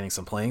start getting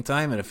some playing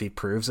time, and if he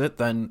proves it,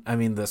 then, I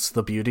mean, that's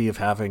the beauty of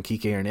having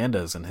Kike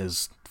Hernandez and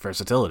his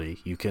versatility.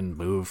 You can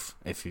move,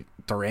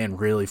 Duran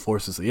really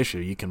forces the issue,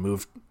 you can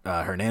move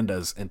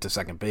Hernandez into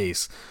second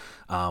base,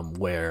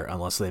 where,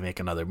 unless they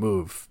make another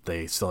move,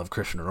 they still have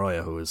Christian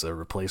Arroyo, who is a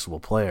replaceable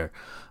player,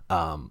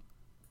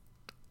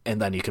 and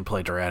then you can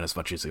play Duran as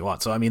much as you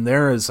want. So, I mean,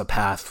 there is a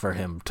path for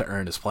him to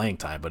earn his playing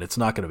time, but it's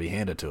not going to be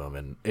handed to him,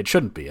 and it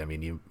shouldn't be. I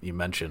mean, you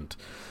mentioned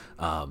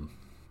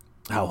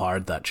how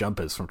hard that jump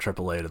is from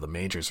AAA to the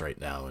majors right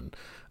now, and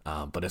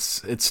but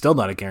it's still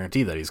not a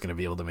guarantee that he's going to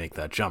be able to make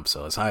that jump.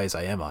 So as high as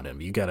I am on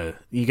him, you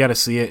gotta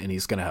see it, and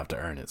he's going to have to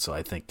earn it. So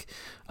I think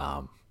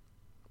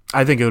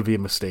it would be a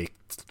mistake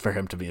for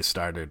him to be a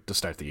starter to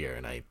start the year,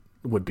 and I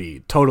would be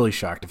totally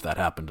shocked if that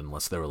happened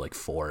unless there were like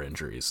 4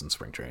 injuries in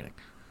spring training.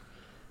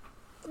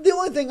 The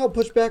only thing I'll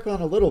push back on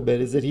a little bit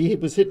is that he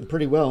was hitting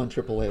pretty well in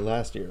AAA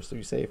last year. So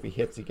you say if he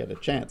hits, he get a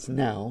chance.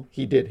 Now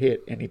he did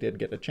hit, and he did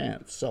get a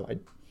chance. So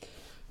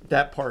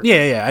that part,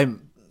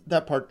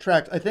 that part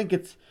tracked. I think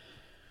it's,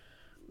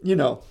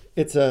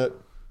 it's a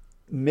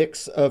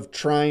mix of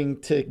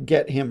trying to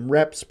get him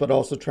reps, but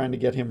also trying to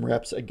get him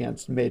reps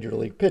against major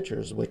league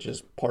pitchers, which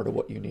is part of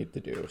what you need to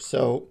do.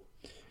 So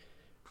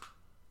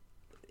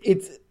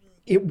it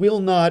will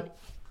not.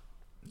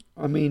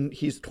 I mean,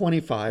 he's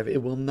 25.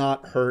 It will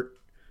not hurt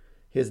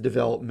his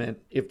development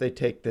if they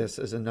take this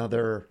as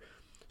another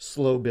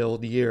slow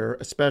build year,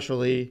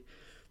 especially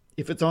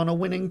if it's on a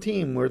winning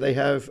team where they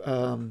have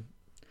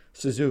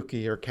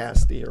Suzuki or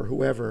Casti or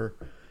whoever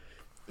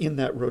in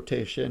that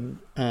rotation.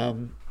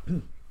 I'm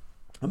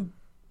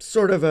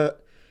sort of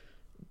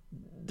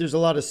there's a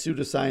lot of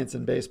pseudoscience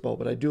in baseball,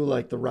 but I do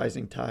like the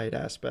rising tide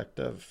aspect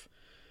of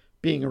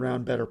being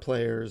around better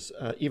players,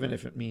 even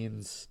if it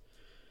means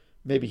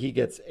maybe he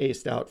gets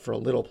aced out for a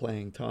little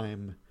playing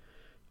time.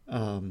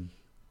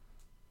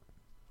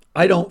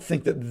 I don't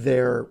think that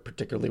they're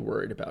particularly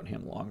worried about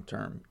him long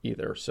term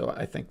either. So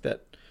I think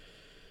that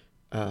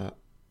a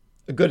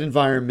good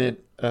environment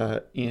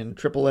in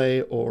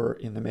AAA or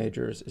in the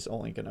majors is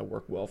only going to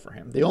work well for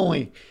him. The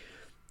only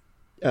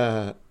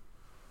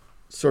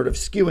sort of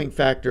skewing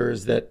factor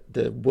is that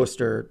the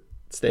Worcester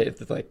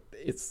state, like,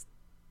 it's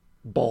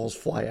balls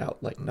fly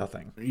out like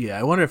nothing. Yeah,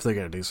 I wonder if they're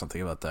going to do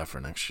something about that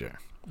for next year.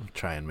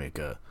 Try and make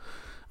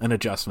an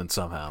adjustment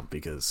somehow,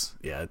 because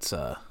it's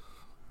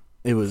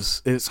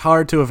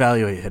hard to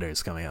evaluate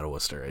hitters coming out of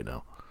Worcester right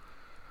now.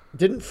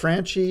 Didn't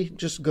Franchi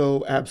just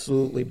go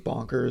absolutely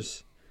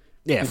bonkers?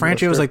 Yeah,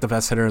 Franchi was like the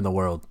best hitter in the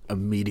world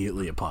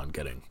immediately upon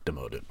getting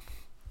demoted.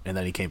 And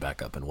then he came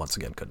back up and once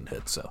again couldn't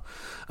hit. So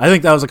I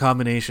think that was a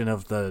combination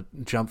of the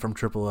jump from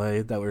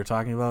AAA that we were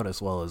talking about,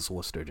 as well as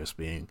Worcester just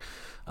being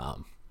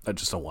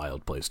just a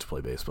wild place to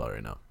play baseball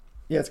right now.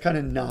 Yeah, it's kind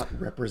of not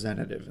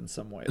representative in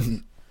some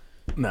ways.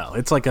 No,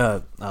 it's like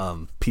a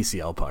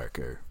PCL park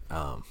or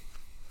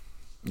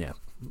yeah,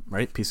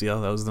 right?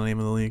 PCL, that was the name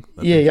of the league?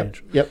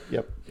 Yep.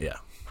 Yeah,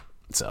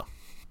 so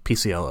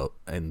PCL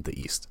in the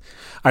East.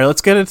 All right,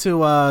 let's get into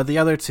the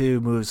other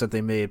two moves that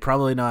they made.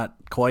 Probably not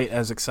quite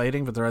as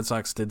exciting, but the Red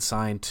Sox did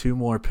sign two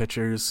more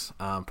pitchers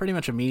pretty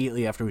much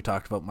immediately after we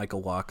talked about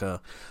Michael Wacha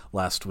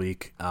last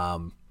week.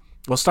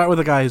 We'll start with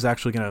a guy who's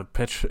actually going to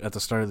pitch at the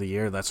start of the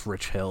year. That's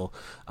Rich Hill.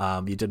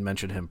 You did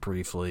mention him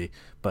briefly,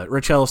 but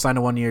Rich Hill signed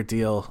a 1-year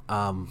deal.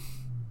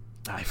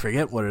 I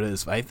forget what it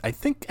is. I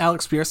think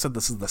Alex Pierce said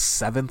this is the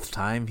 7th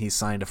time he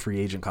signed a free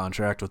agent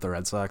contract with the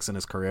Red Sox in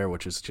his career,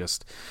 which is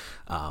just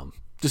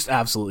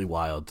absolutely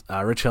wild.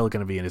 Rich Hill going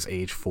to be in his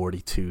age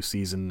 42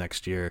 season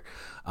next year.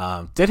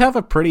 Did have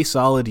a pretty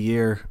solid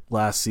year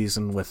last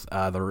season with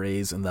the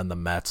Rays and then the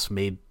Mets.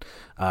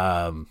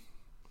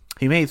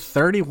 He made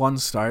 31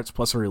 starts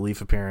plus a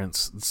relief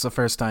appearance. It's the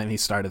first time he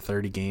started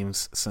 30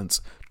 games since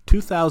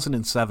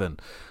 2007.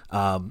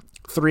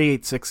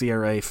 3.86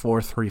 ERA,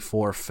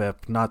 4.34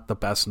 FIP. Not the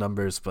best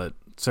numbers, but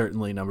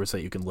certainly numbers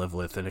that you can live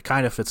with. And it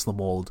kind of fits the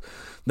mold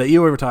that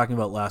you were talking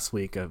about last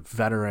week, a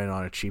veteran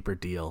on a cheaper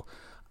deal.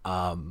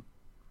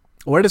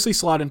 Where does he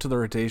slot into the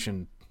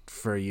rotation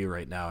for you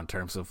right now in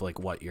terms of like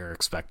what you're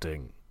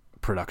expecting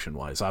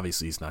production-wise?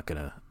 Obviously, he's not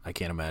going to – I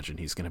can't imagine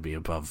he's going to be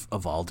above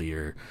Evaldi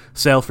or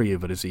Sale for you,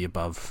 but is he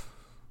above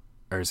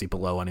 – or is he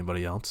below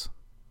anybody else?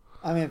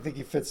 I mean, I think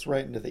he fits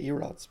right into the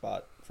Erod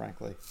spot,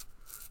 frankly.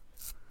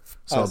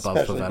 So above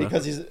especially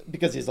Pavetta?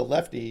 because he's a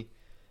lefty,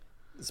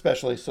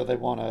 especially, so they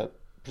want to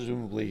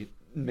presumably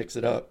mix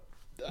it up.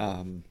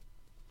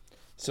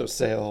 So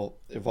Sale,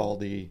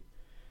 Evaldi,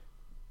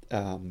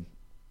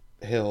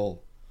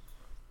 Hill,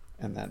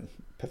 and then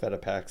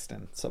Pavetta,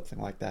 Paxton, something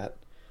like that.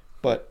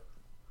 But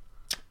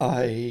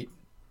I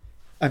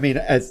mean,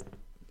 as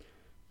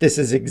this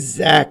is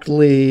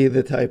exactly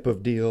the type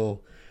of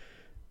deal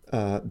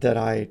that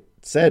I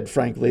said,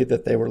 frankly,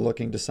 that they were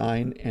looking to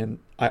sign. And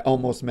I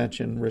almost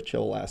mentioned Rich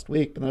Hill last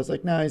week, but I was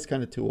like, nah, he's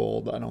kind of too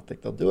old. I don't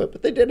think they'll do it.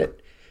 But they did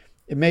it.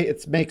 It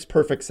makes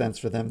perfect sense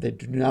for them. They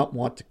do not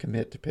want to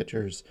commit to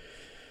pitchers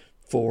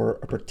for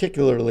a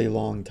particularly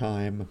long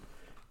time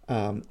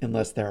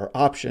unless there are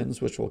options,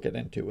 which we'll get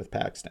into with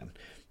Paxton.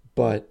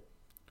 But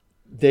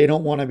they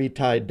don't want to be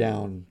tied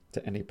down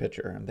to any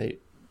pitcher. And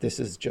this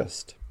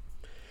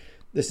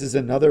is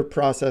another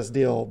process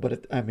deal,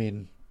 but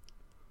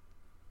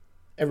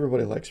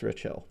everybody likes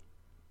Rich Hill.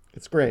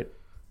 It's great.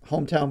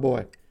 Hometown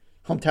boy.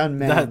 Hometown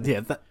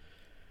man.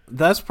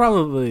 That's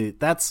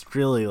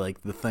really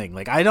like the thing.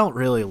 Like, I don't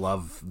really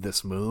love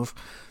this move,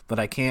 but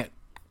I can't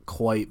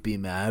quite be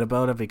mad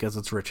about it because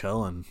it's Rich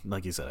Hill. And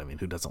like you said, I mean,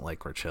 who doesn't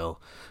like Rich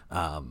Hill?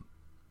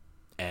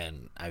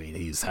 And I mean,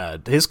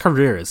 his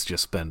career has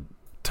just been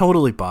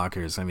totally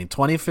bonkers. I mean,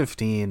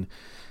 2015,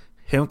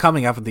 him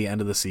coming up at the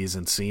end of the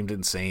season seemed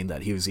insane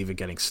that he was even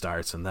getting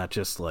starts. And that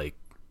just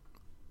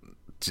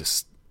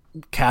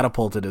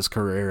catapulted his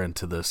career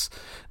into this.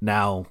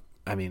 Now,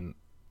 I mean,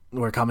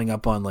 we're coming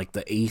up on like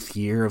the 8th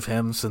year of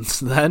him since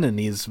then, and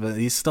he's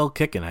still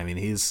kicking. I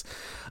mean,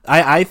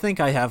 I think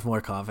I have more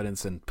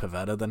confidence in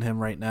Pavetta than him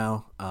right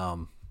now.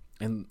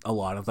 And a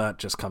lot of that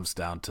just comes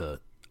down to,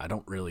 I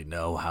don't really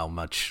know how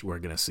much we're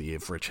going to see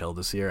of Rich Hill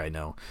this year. I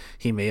know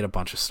he made a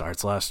bunch of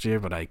starts last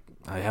year, but I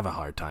have a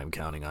hard time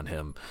counting on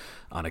him,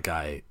 on a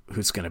guy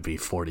who's going to be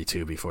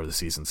 42 before the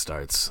season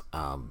starts,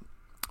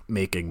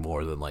 making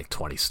more than like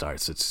 20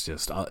 starts.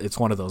 It's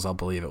one of those I'll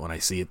believe it when I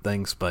see it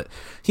things, but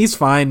he's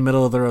fine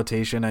middle of the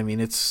rotation. I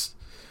mean,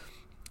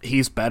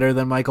 he's better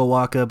than Michael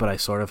Wacha, but I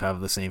sort of have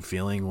the same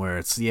feeling where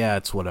it's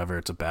whatever,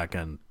 it's a back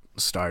end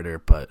starter,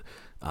 but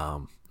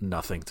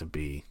nothing to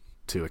be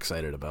too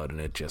excited about, and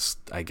it just,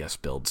 I guess,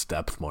 builds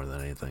depth more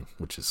than anything,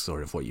 which is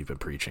sort of what you've been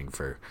preaching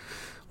for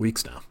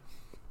weeks now.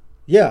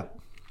 Yeah,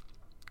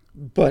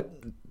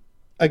 but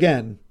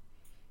again,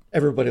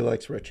 everybody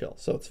likes Rich Hill,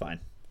 so it's fine.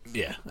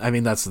 Yeah, I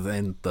mean, that's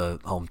the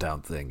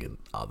hometown thing and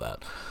all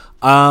that.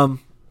 All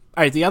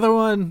right, the other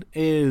one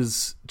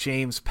is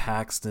James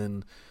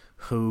Paxton,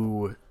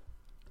 who,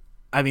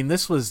 I mean,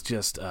 this was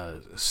just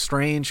a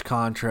strange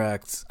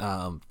contract.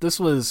 This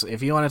was,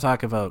 if you want to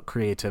talk about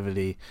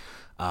creativity,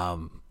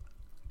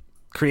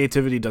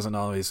 creativity doesn't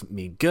always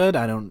mean good.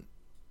 I don't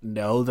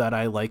know that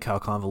I like how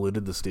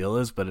convoluted this deal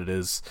is, but it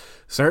is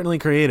certainly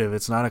creative.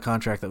 It's not a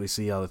contract that we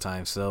see all the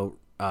time. So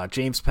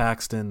James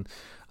Paxton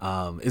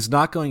is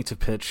not going to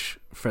pitch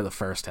for the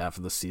first half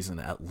of the season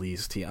at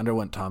least. He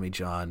underwent Tommy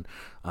John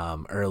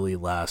early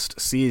last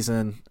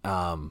season.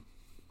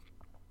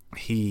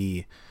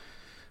 He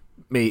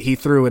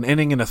threw an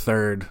inning and a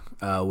third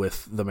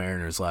with the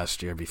Mariners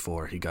last year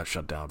before he got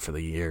shut down for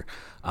the year.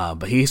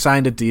 But he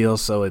signed a deal,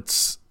 so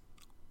it's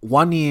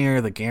 1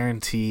 year. The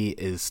guarantee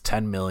is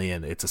 $10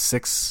 million. It's a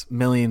 $6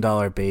 million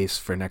base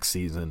for next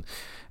season.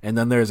 And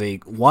then there's a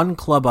one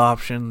club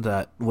option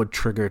that would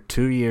trigger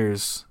 2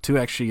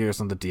 extra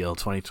years on the deal,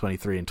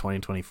 2023 and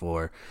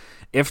 2024.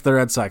 If the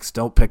Red Sox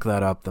don't pick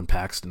that up, then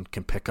Paxton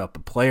can pick up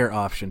a player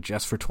option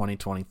just for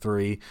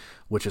 2023,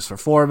 which is for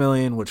 $4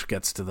 million, which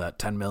gets to that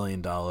 $10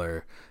 million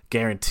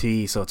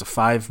guarantee. So it's a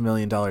 $5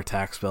 million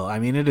tax bill. I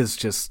mean, it is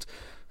just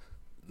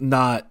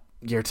not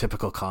your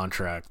typical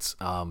contract,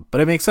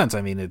 but it makes sense.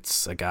 I mean,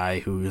 it's a guy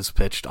who has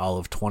pitched all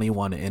of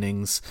 21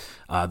 innings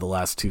the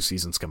last 2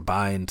 seasons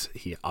combined.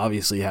 He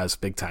obviously has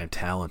big-time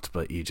talent,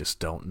 but you just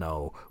don't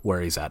know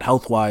where he's at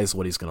health-wise,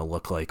 what he's going to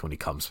look like when he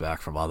comes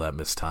back from all that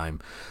missed time.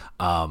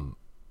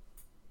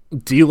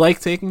 Do you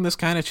like taking this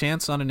kind of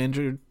chance on an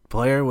injured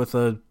player with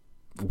a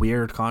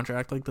weird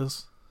contract like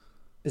this?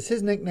 Is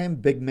his nickname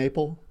Big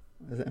Maple?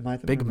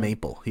 Big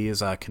Maple. He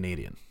is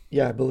Canadian.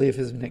 Yeah, I believe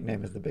his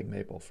nickname is the Big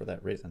Maple for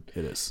that reason.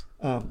 It is.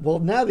 Well,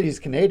 now that he's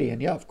Canadian,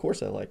 yeah, of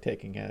course I like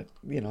taking it.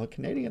 You know,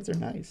 Canadians are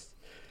nice.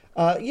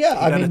 Yeah,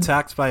 he got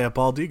attacked by a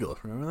bald eagle.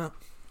 Remember that?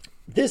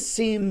 This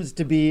seems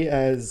to be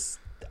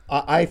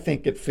I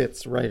think it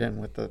fits right in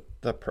with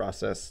the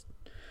process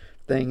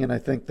thing, and I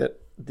think that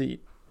the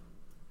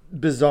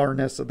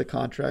bizarreness of the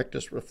contract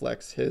just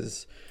reflects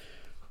his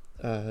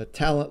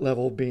talent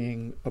level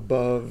being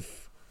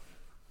above.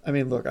 I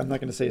mean, look, I'm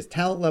not going to say his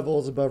talent level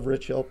is above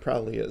Rich Hill.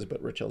 Probably is,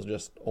 but Rich Hill's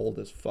just old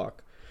as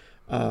fuck.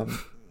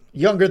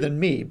 Younger than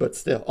me, but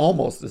still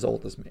almost as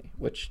old as me,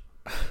 which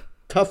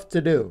tough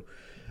to do.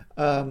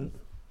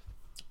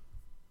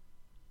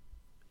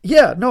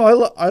 Yeah,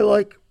 no, I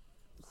like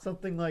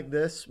something like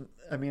this.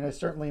 I mean, I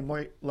certainly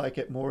might like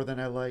it more than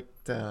I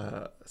liked,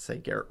 say,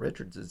 Garrett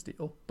Richards'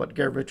 deal. But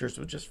Garrett Richards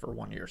was just for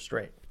 1 year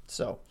straight.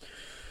 So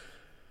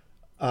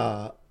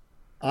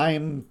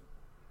I'm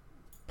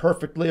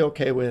perfectly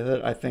okay with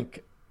it. I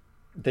think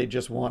they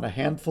just want a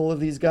handful of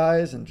these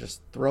guys and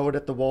just throw it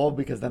at the wall,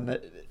 because then,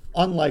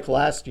 unlike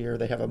last year,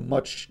 they have a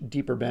much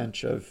deeper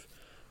bench of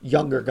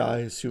younger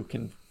guys who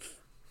can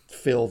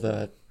fill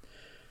the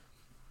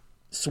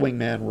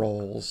swingman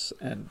roles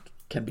and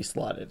can be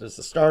slotted as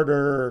a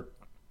starter,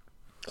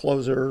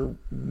 closer,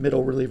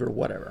 middle reliever,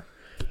 whatever.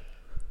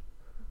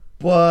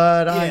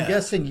 But yeah. I'm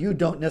guessing you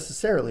don't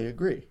necessarily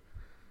agree.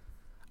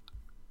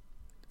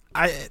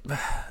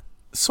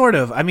 Sort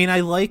of. I mean, I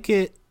like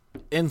it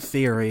in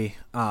theory.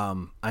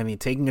 I mean,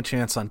 taking a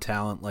chance on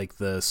talent like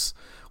this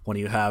when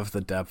you have the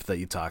depth that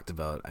you talked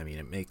about, I mean,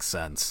 it makes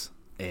sense.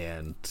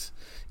 And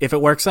if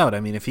it works out, I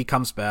mean, if he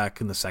comes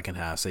back in the second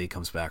half, say he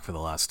comes back for the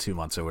last 2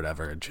 months or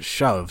whatever and just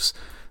shoves,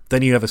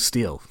 then you have a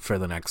steal for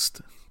the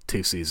next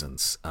 2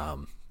 seasons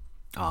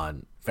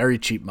on very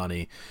cheap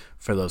money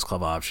for those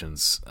club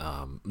options.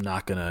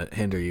 Not going to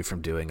hinder you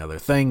from doing other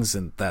things,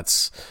 and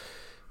that's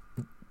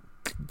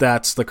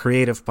the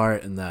creative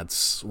part, and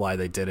that's why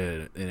they did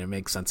it, and it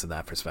makes sense in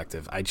that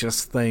perspective. I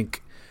just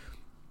think,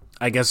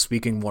 I guess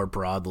speaking more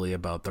broadly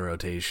about the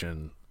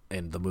rotation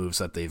and the moves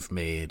that they've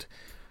made,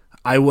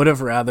 I would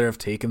have rather have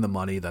taken the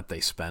money that they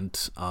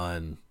spent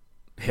on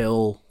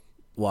Hill,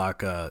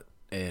 Waka,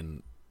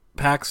 and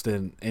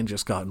Paxton and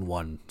just gotten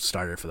one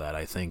starter for that.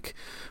 I think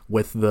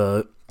with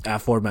the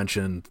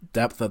aforementioned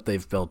depth that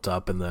they've built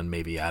up, and then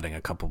maybe adding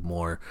a couple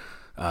more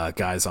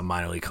guys on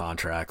minor league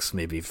contracts,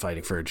 maybe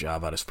fighting for a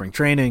job out of spring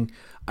training,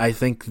 I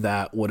think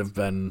that would have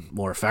been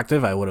more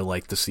effective. I would have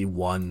liked to see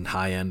one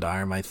high-end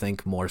arm, I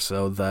think, more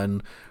so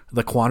than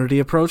the quantity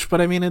approach. But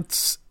I mean,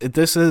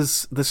 this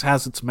has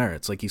its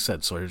merits, like you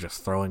said, sort of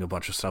just throwing a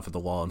bunch of stuff at the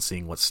wall and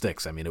seeing what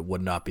sticks. I mean, it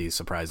would not be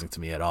surprising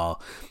to me at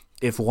all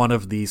if one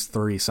of these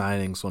 3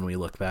 signings, when we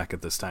look back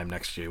at this time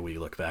next year, we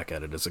look back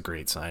at it as a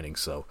great signing.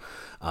 So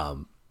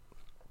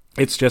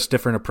it's just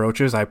different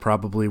approaches. I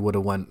probably would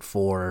have went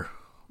for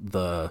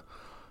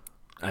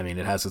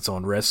it has its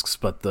own risks,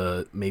 but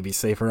the maybe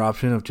safer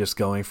option of just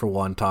going for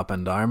one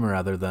top-end arm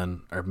rather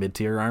than, or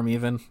mid-tier arm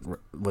even,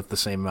 with the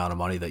same amount of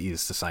money that you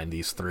used to sign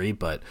these 3.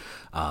 But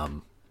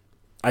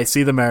I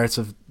see the merits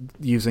of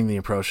using the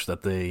approach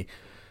that they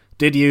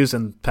did use,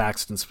 and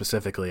Paxton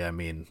specifically. I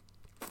mean,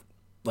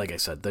 like I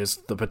said, there's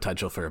the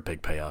potential for a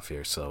big payoff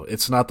here. So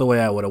it's not the way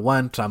I would have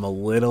went. I'm a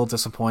little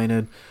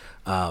disappointed,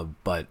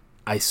 but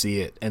I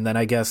see it. And then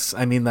I guess,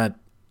 I mean, that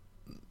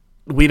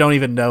we don't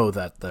even know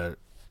that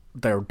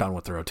they're done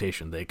with the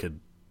rotation. They could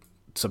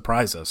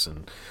surprise us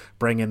and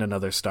bring in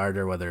another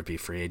starter, whether it be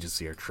free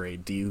agency or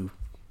trade. Do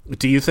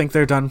Do you think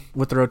they're done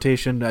with the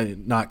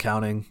rotation, not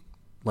counting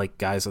like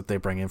guys that they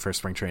bring in for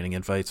spring training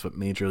invites, but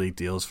major league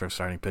deals for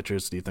starting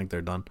pitchers? Do you think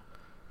they're done?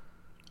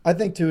 I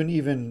think to an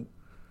even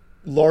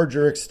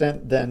larger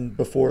extent than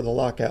before the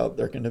lockout,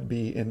 they're going to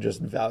be in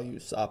just value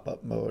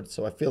sop-up mode.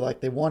 So I feel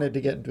like they wanted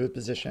to get into a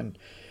position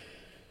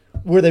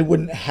where they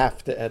wouldn't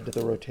have to add to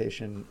the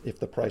rotation if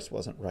the price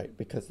wasn't right,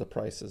 because the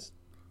price is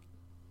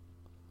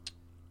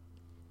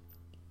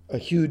a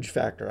huge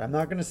factor. I'm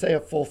not going to say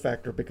a full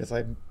factor because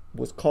I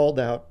was called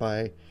out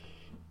by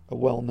a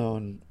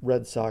well-known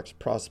Red Sox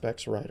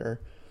prospects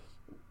writer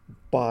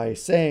by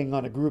saying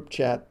on a group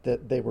chat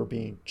that they were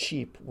being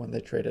cheap when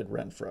they traded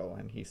Renfroe.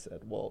 And he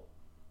said, well,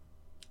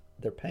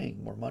 they're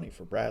paying more money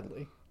for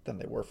Bradley than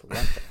they were for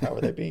Renfroe. How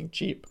are they being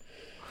cheap?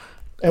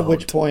 At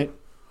which point,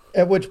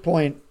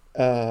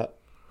 I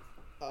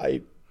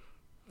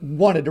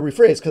wanted to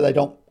rephrase, because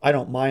I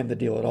don't mind the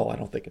deal at all. I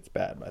don't think it's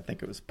bad, but I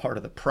think it was part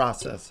of the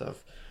process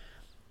of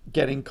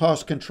getting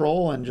cost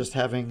control and just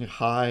having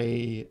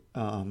high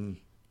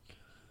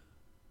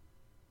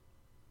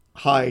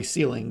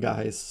ceiling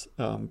guys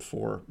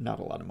for not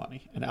a lot of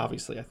money. And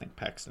obviously I think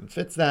Paxton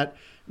fits that.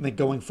 And then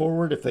going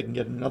forward, if they can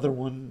get another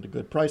one at a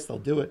good price, they'll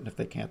do it. And if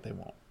they can't, they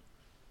won't.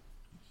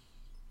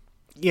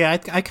 Yeah,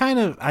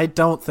 I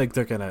don't think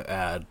they're going to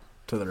add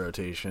to the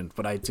rotation,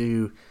 but I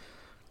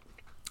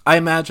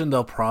imagine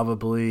they'll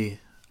probably,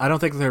 I don't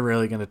think they're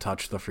really going to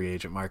touch the free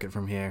agent market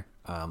from here.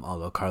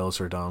 Although Carlos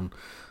Rodon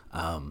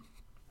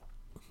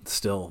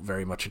still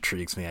very much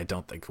intrigues me. I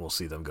don't think we'll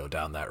see them go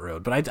down that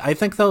road, but I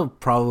think they'll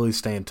probably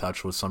stay in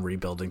touch with some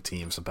rebuilding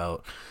teams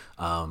about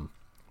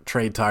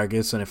trade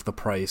targets, and if the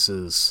price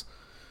is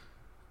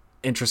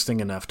interesting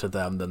enough to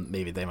them, then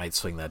maybe they might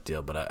swing that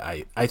deal. But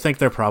I think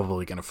they're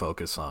probably going to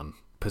focus on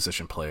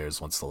position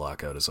players once the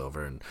lockout is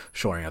over and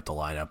shoring out the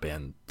lineup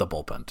and the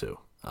bullpen too.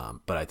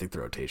 But I think the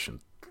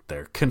rotation,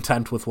 they're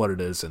content with what it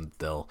is, and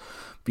they'll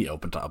be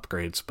open to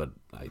upgrades, but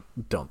I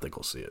don't think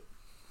we'll see it.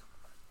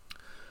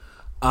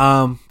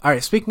 All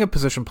right, speaking of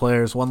position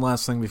players, one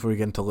last thing before we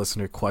get into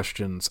listener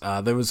questions.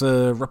 There was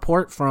a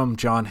report from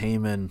John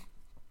Heyman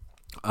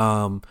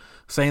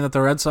saying that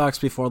the Red Sox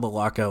before the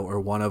lockout were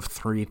one of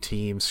 3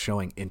 teams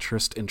showing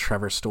interest in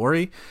Trevor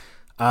Story.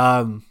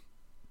 That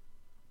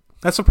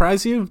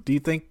surprise you? Do you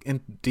think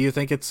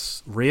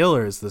it's real,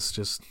 or is this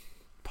just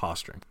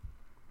posturing?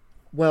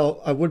 Well,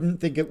 I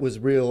wouldn't think it was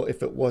real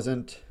if it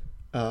wasn't,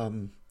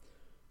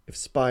 if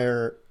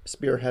Spear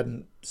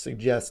hadn't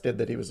suggested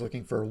that he was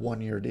looking for a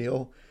 1-year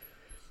deal,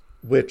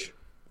 which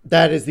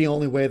that is the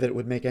only way that it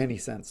would make any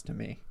sense to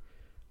me.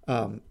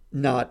 I'm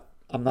not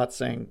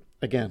saying,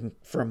 again,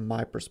 from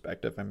my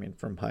perspective, I mean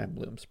from Chaim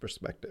Bloom's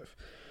perspective.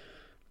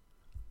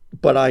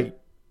 But I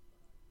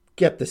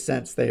get the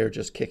sense they are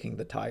just kicking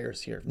the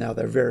tires here. Now,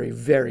 they're very,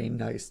 very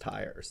nice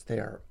tires. They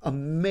are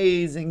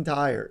amazing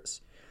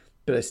tires.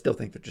 But I still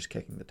think they're just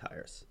kicking the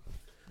tires.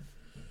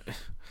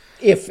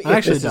 If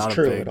this is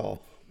true at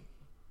all.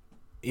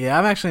 Yeah,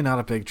 I'm actually not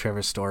a big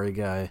Trevor Story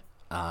guy.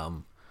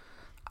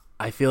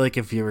 I feel like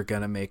if you were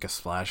going to make a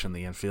splash in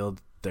the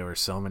infield, there were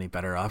so many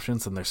better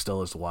options, and there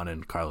still is one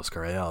in Carlos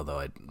Correa, although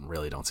I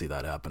really don't see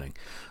that happening.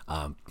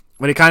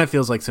 But it kind of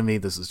feels like, to me,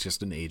 this is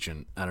just an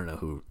agent. I don't know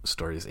who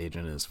Story's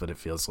agent is, but it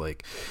feels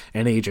like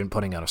an agent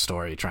putting out a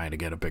story trying to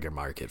get a bigger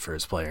market for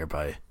his player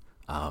by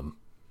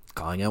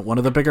calling out one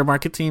of the bigger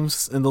market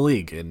teams in the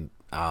league. And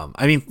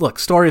I mean, look,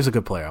 Story is a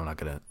good player. I'm not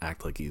going to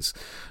act like he's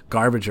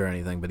garbage or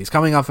anything, but he's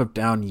coming off a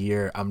down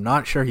year. I'm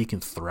not sure he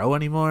can throw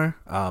anymore.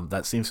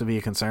 That seems to be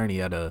a concern. He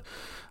had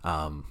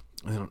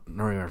I don't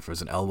remember if it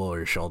was an elbow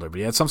or a shoulder, but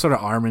he had some sort of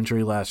arm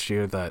injury last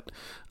year that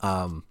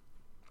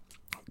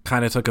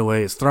kind of took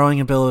away his throwing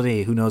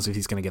ability. Who knows if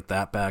he's going to get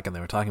that back? And they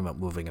were talking about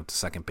moving him to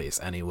second base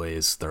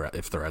anyways,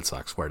 if the Red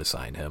Sox were to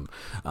sign him,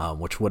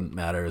 which wouldn't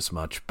matter as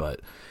much.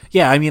 But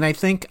yeah, I mean, I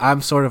think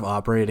I'm sort of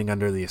operating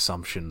under the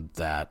assumption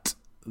that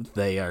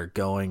they are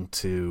going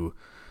to,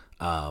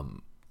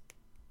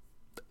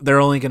 they're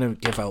only going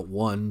to give out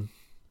one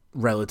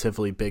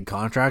relatively big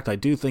contract. I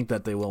do think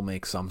that they will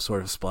make some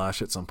sort of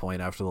splash at some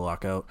point after the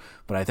lockout,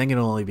 but I think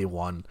it'll only be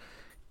one.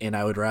 And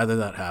I would rather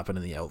that happen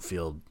in the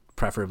outfield,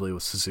 preferably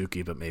with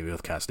Suzuki, but maybe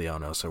with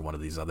Castellanos or one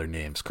of these other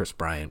names, Chris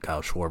Bryant,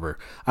 Kyle Schwarber.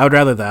 I would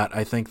rather that,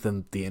 I think,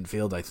 than the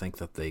infield. I think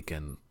that they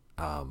can,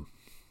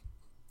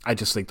 I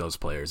just think those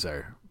players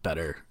are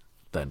better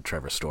than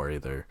Trevor Story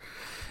there.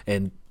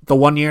 And the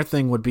 1-year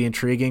thing would be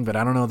intriguing, but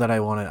I don't know that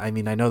I want to. I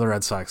mean, I know the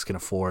Red Sox can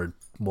afford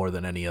more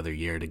than any other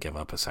year to give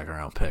up a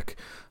second-round pick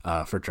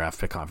for draft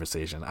pick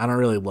conversation. I don't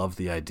really love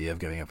the idea of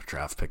giving up a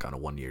draft pick on a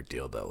 1-year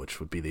deal, though, which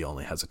would be the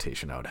only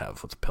hesitation I would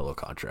have with the pillow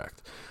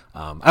contract.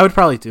 I would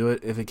probably do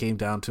it if it came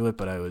down to it,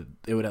 but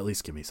it would at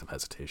least give me some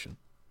hesitation.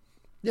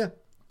 Yeah,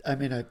 I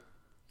mean, I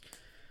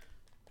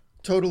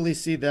totally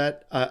see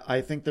that.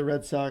 I think the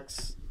Red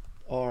Sox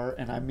are,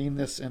 and I mean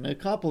this in a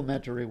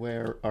complimentary way,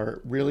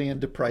 are really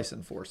into price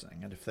enforcing.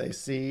 And if they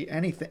see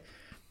anything,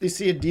 they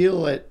see a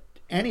deal at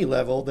any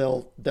level,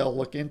 they'll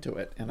look into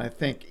it. And I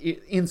think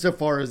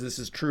insofar as this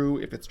is true,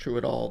 if it's true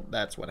at all,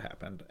 that's what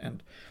happened.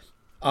 And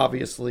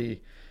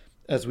obviously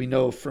as we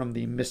know from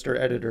the Mr.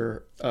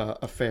 Editor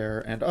affair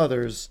and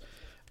others,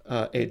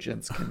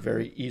 agents can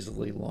very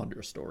easily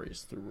launder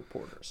stories through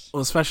reporters.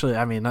 Well, especially,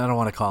 I mean, I don't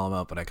want to call him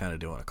out, but I kind of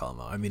do want to call him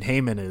out. I mean,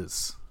 Heyman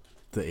is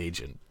the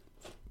agent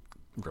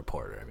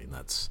reporter. I mean,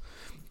 that's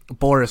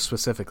Boris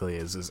specifically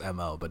is his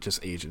MO, but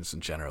just agents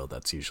in general,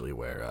 that's usually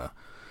where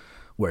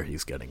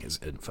he's getting his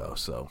info.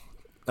 So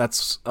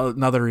that's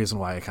another reason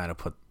why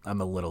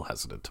I'm a little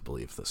hesitant to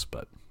believe this.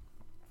 But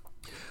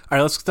all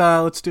right,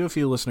 let's do a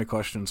few listener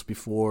questions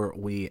before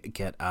we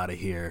get out of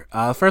here.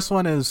 The first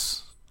one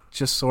is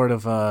just sort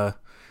of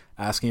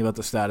asking about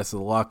the status of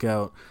the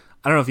lockout.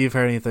 I don't know if you've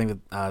heard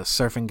anything.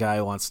 Surfing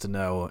Guy wants to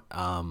know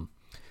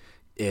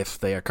if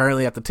they are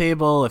currently at the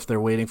table, if they're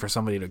waiting for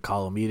somebody to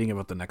call a meeting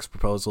about the next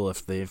proposal,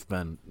 if they've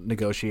been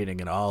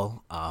negotiating at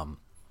all.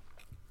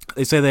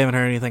 They say they haven't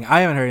heard anything.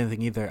 I haven't heard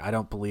anything either. I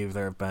don't believe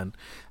there have been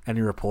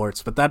any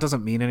reports, but that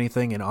doesn't mean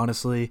anything. And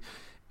honestly,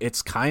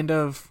 it's kind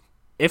of,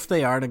 if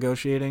they are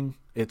negotiating,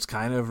 it's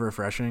kind of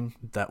refreshing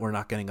that we're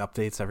not getting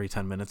updates every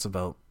 10 minutes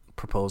about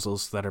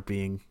proposals that are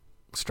being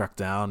struck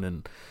down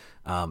and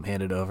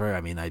handed over.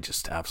 I mean, I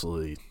just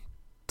absolutely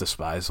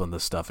despise when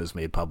this stuff is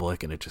made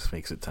public, and it just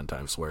makes it 10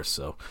 times worse.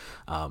 So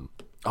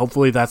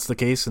hopefully that's the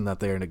case and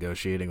that they are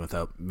negotiating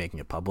without making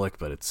it public,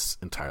 but it's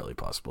entirely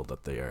possible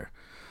that they are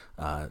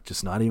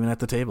just not even at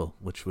the table,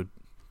 which would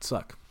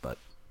suck. But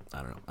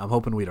I don't know. I'm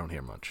hoping we don't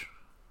hear much.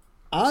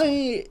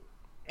 I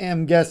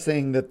am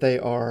guessing that they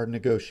are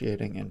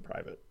negotiating in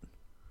private.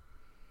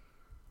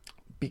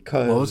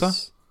 Because what was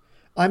that?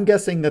 I'm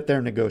guessing that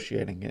they're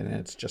negotiating and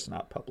it's just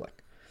not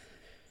public.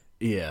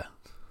 Yeah.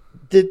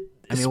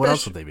 What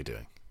else would they be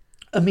doing?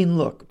 I mean,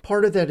 look,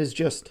 part of that is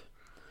just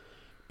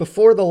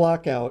before the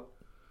lockout,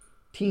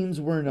 teams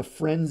were in a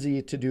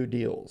frenzy to do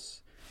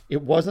deals.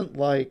 It wasn't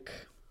like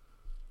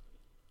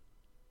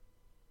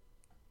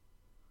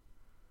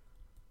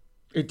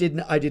I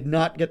did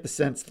not get the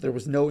sense that there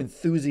was no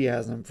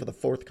enthusiasm for the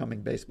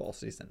forthcoming baseball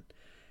season.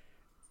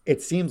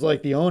 It seems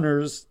like the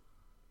owners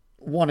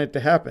want it to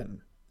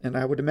happen. And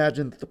I would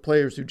imagine that the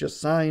players who just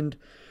signed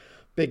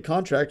big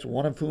contracts,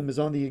 one of whom is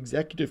on the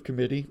executive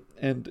committee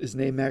and is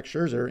named Max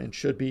Scherzer and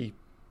should be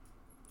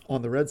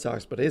on the Red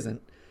Sox, but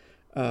isn't.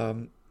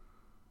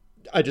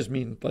 I just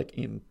mean like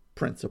in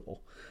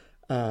principle.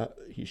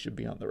 He should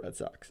be on the Red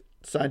Sox.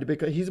 Signed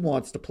because he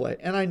wants to play.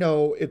 And I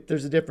know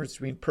there's a difference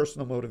between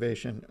personal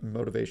motivation and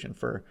motivation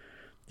for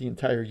the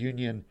entire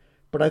union,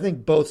 but I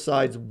think both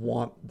sides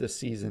want the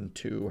season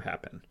to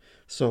happen.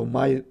 So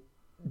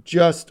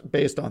just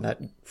based on that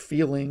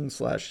feeling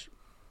 /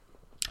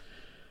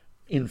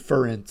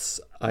 inference,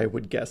 I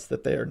would guess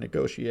that they are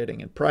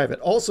negotiating in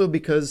private. Also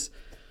because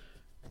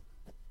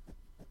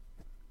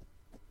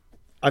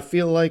I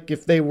feel like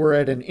if they were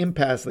at an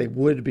impasse, they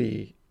would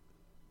be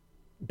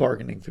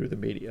bargaining through the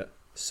media.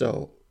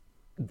 So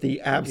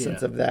the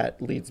absence of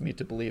that leads me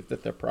to believe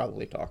that they're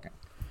probably talking.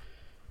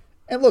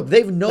 And look,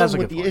 they've known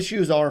what the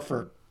issues are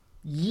for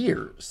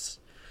years.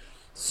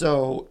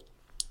 So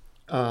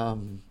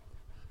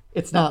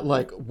it's not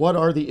like, what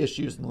are the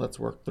issues and let's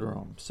work through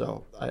them.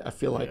 So I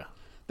feel like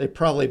they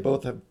probably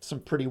both have some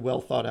pretty well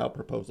thought out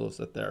proposals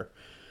that they're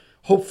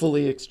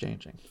hopefully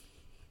exchanging.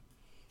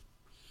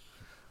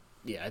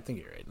 Yeah, I think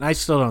you're right. And I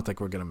still don't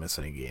think we're going to miss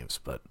any games,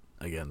 but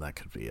again, that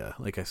could be,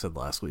 like I said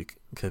last week,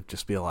 could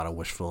just be a lot of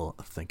wishful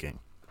thinking.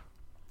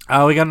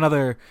 We got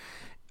another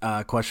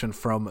question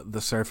from the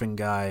Surfing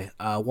Guy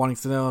wanting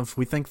to know if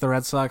we think the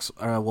Red Sox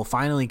will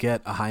finally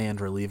get a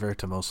high-end reliever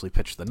to mostly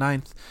pitch the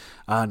ninth.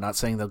 Not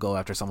saying they'll go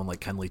after someone like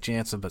Kenley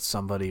Jansen, but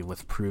somebody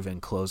with proven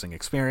closing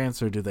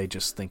experience, or do they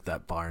just think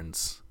that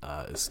Barnes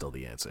is still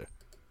the answer?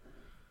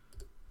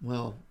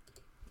 Well,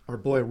 our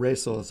boy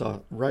Rysel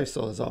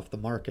is off the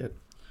market.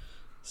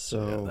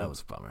 So yeah, that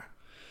was a bummer.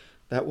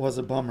 That was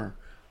a bummer.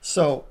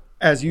 So,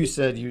 as you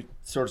said, you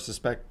sort of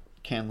suspect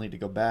Canley to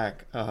go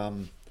back.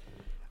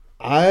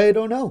 I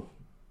don't know.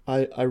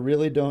 I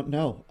really don't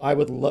know.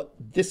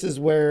 This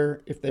is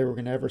where, if they were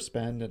going to ever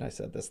spend, and I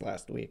said this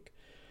last week,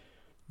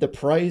 the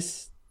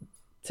price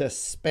to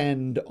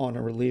spend on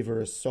a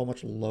reliever is so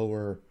much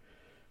lower.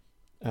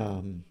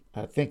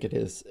 I think it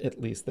is, at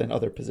least, than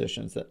other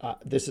positions. That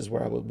this is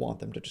where I would want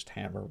them to just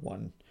hammer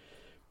one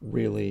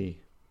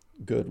really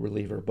good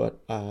reliever.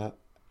 But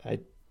the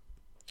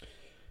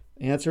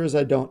answer is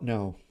I don't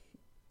know.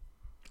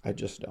 I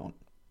just don't.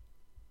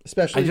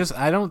 Especially,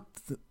 I don't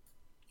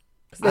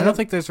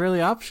think there's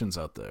really options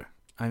out there.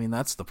 I mean,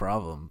 that's the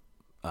problem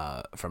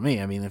for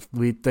me. I mean, if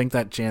we think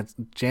that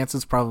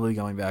Jansen's probably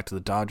going back to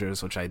the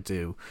Dodgers, which I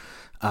do,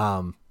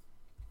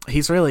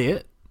 he's really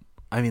it.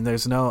 I mean,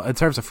 there's no, in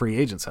terms of free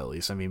agents at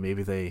least. I mean,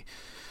 maybe they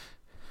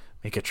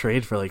make a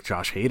trade for like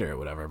Josh Hader or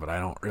whatever, but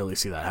I don't really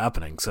see that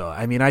happening. So,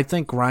 I mean, I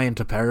think Ryan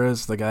Tepera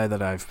is the guy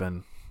that I've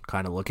been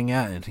kind of looking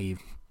at, and he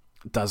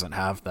doesn't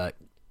have that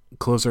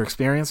closer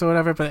experience or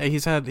whatever, but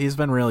he's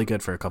been really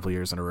good for a couple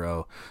years in a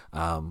row.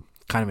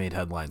 Kind of made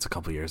headlines a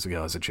couple years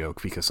ago as a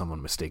joke because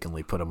someone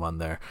mistakenly put him on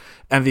their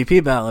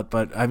MVP ballot.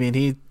 But I mean,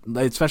 he,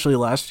 especially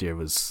last year,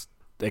 was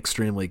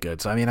extremely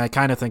good. So I mean, I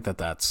kind of think that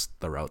that's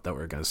the route that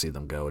we're going to see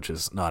them go, which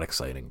is not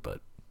exciting,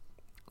 but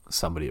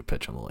somebody to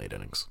pitch in the late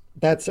innings.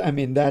 That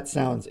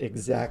sounds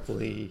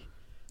exactly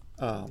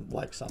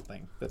like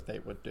something that they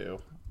would do.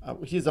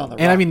 He's on the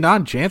and Rockies.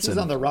 Don Jansen. He's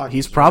on the Rockies.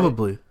 He's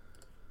probably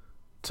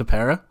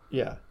Tepera.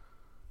 Yeah.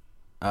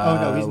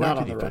 No, he's where not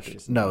did on the he pitch?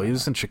 Rockies. No, he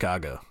was in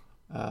Chicago.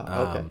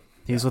 Okay.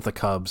 He's with the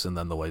Cubs and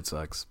then the White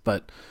Sox.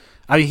 But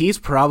he's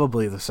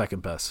probably the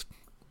second best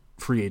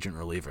free agent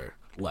reliever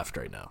left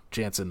right now.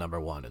 Jansen number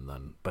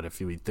one, but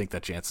if you think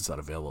that Jansen's not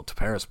available,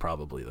 Tepera's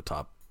probably the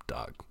top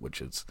dog,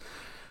 which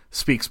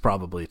speaks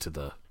probably to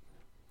the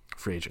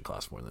free agent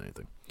class more than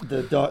anything.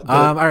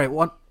 All right,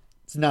 one.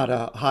 It's not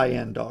a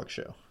high-end dog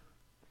show.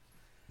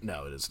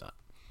 No, it is not.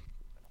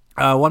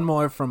 One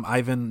more from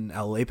Ivan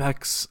L.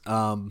 Apex.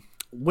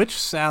 Which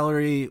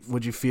salary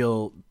would you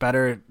feel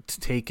better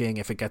taking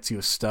if it gets you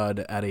a stud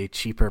at a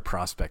cheaper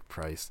prospect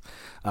price?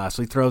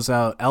 So he throws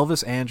out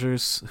Elvis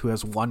Andrus, who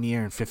has 1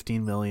 year and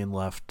 $15 million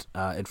left,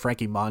 and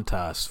Frankie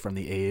Montas from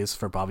the A's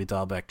for Bobby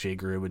Dahlbeck, Jay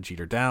Grew, and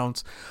Jeter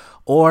Downs,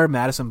 or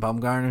Madison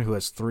Bumgarner, who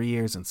has 3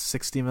 years and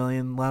 $60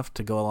 million left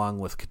to go along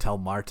with Ketel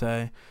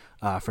Marte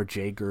for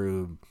Jay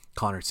Grew,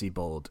 Connor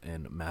Seabold,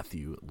 and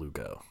Matthew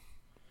Lugo.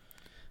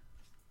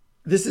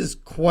 This is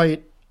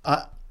quite.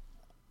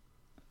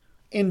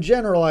 In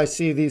general, I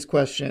see these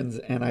questions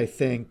and I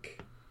think,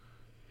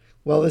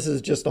 well, this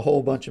is just a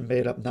whole bunch of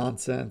made up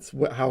nonsense.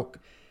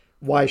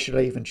 Why should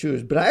I even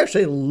choose? But I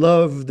actually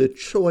love the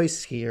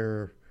choice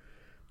here,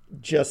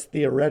 just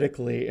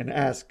theoretically, and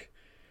ask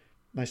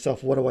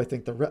myself, what do I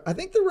think I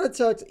think the Red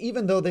Sox,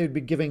 even though they'd be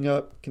giving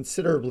up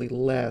considerably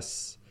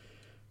less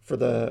for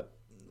the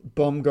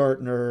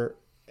Bumgarner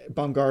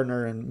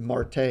and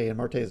Marte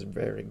is a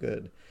very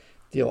good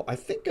deal. I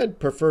think I'd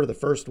prefer the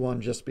first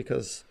one just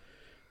because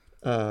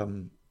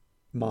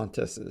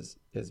Montes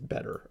is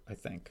better, I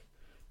think.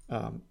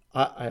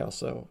 I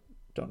also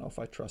don't know if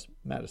I trust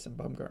Madison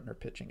Bumgarner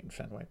pitching in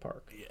Fenway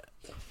Park. Yeah.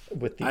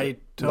 I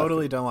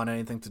totally don't want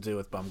anything to do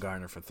with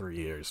Bumgarner for 3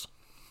 years.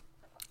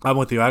 I'm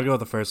with you. I'd go with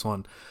the first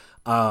one.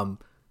 And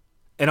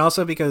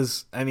also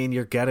because,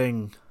 you're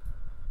getting...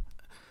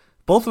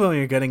 Both of them,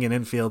 you're getting an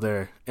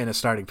infielder and a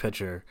starting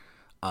pitcher.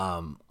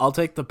 I'll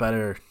take the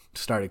better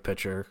starting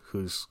pitcher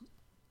who's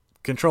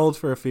controlled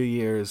for a few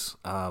years.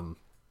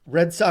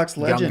 Red Sox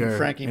legend younger,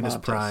 Frankie in Montas. His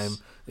prime.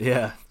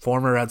 Yeah,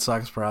 former Red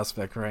Sox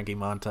prospect Frankie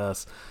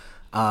Montas.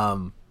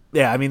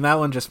 That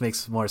one just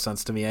makes more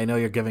sense to me. I know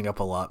you're giving up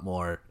a lot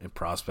more in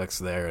prospects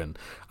there, and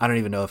I don't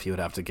even know if you would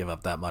have to give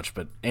up that much.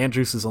 But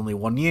Andrus is only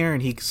 1 year,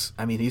 and he's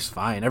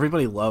fine.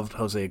 Everybody loved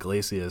Jose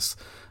Iglesias.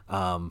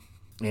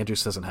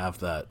 Andrus doesn't have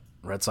that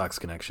Red Sox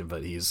connection,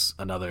 but he's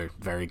another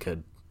very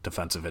good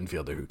defensive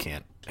infielder who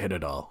can't hit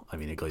it all.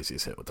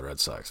 Iglesias hit with the Red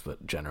Sox,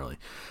 but generally.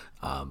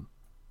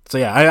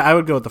 I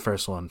would go with the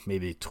first one,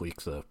 maybe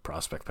tweak the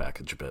prospect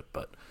package a bit,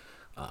 but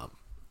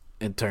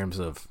in terms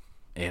of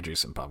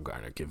Andrus and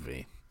Bumgarner, give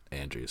me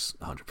Andrus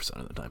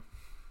 100% of the time,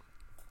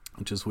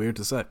 which is weird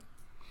to say.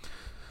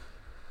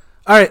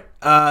 All right,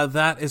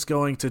 that is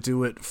going to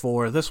do it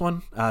for this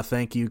one.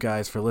 Thank you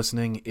guys for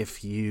listening.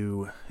 If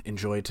you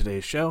enjoyed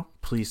today's show,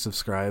 please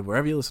subscribe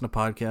wherever you listen to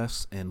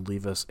podcasts and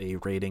leave us a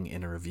rating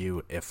and a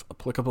review if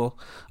applicable.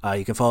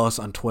 You can follow us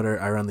on Twitter.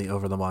 I run the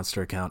Over the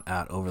Monster account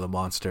at Over the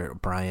Monster.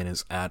 Brian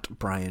is at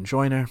Brian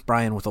Joyner.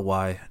 Brian with a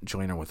Y,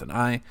 Joyner with an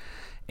I.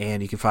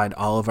 And you can find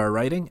all of our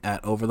writing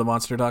at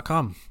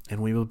overthemonster.com.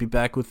 And we will be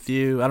back with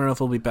you. I don't know if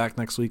we'll be back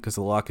next week because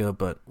of the lockout,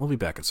 but we'll be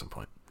back at some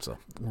point. So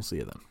we'll see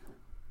you then.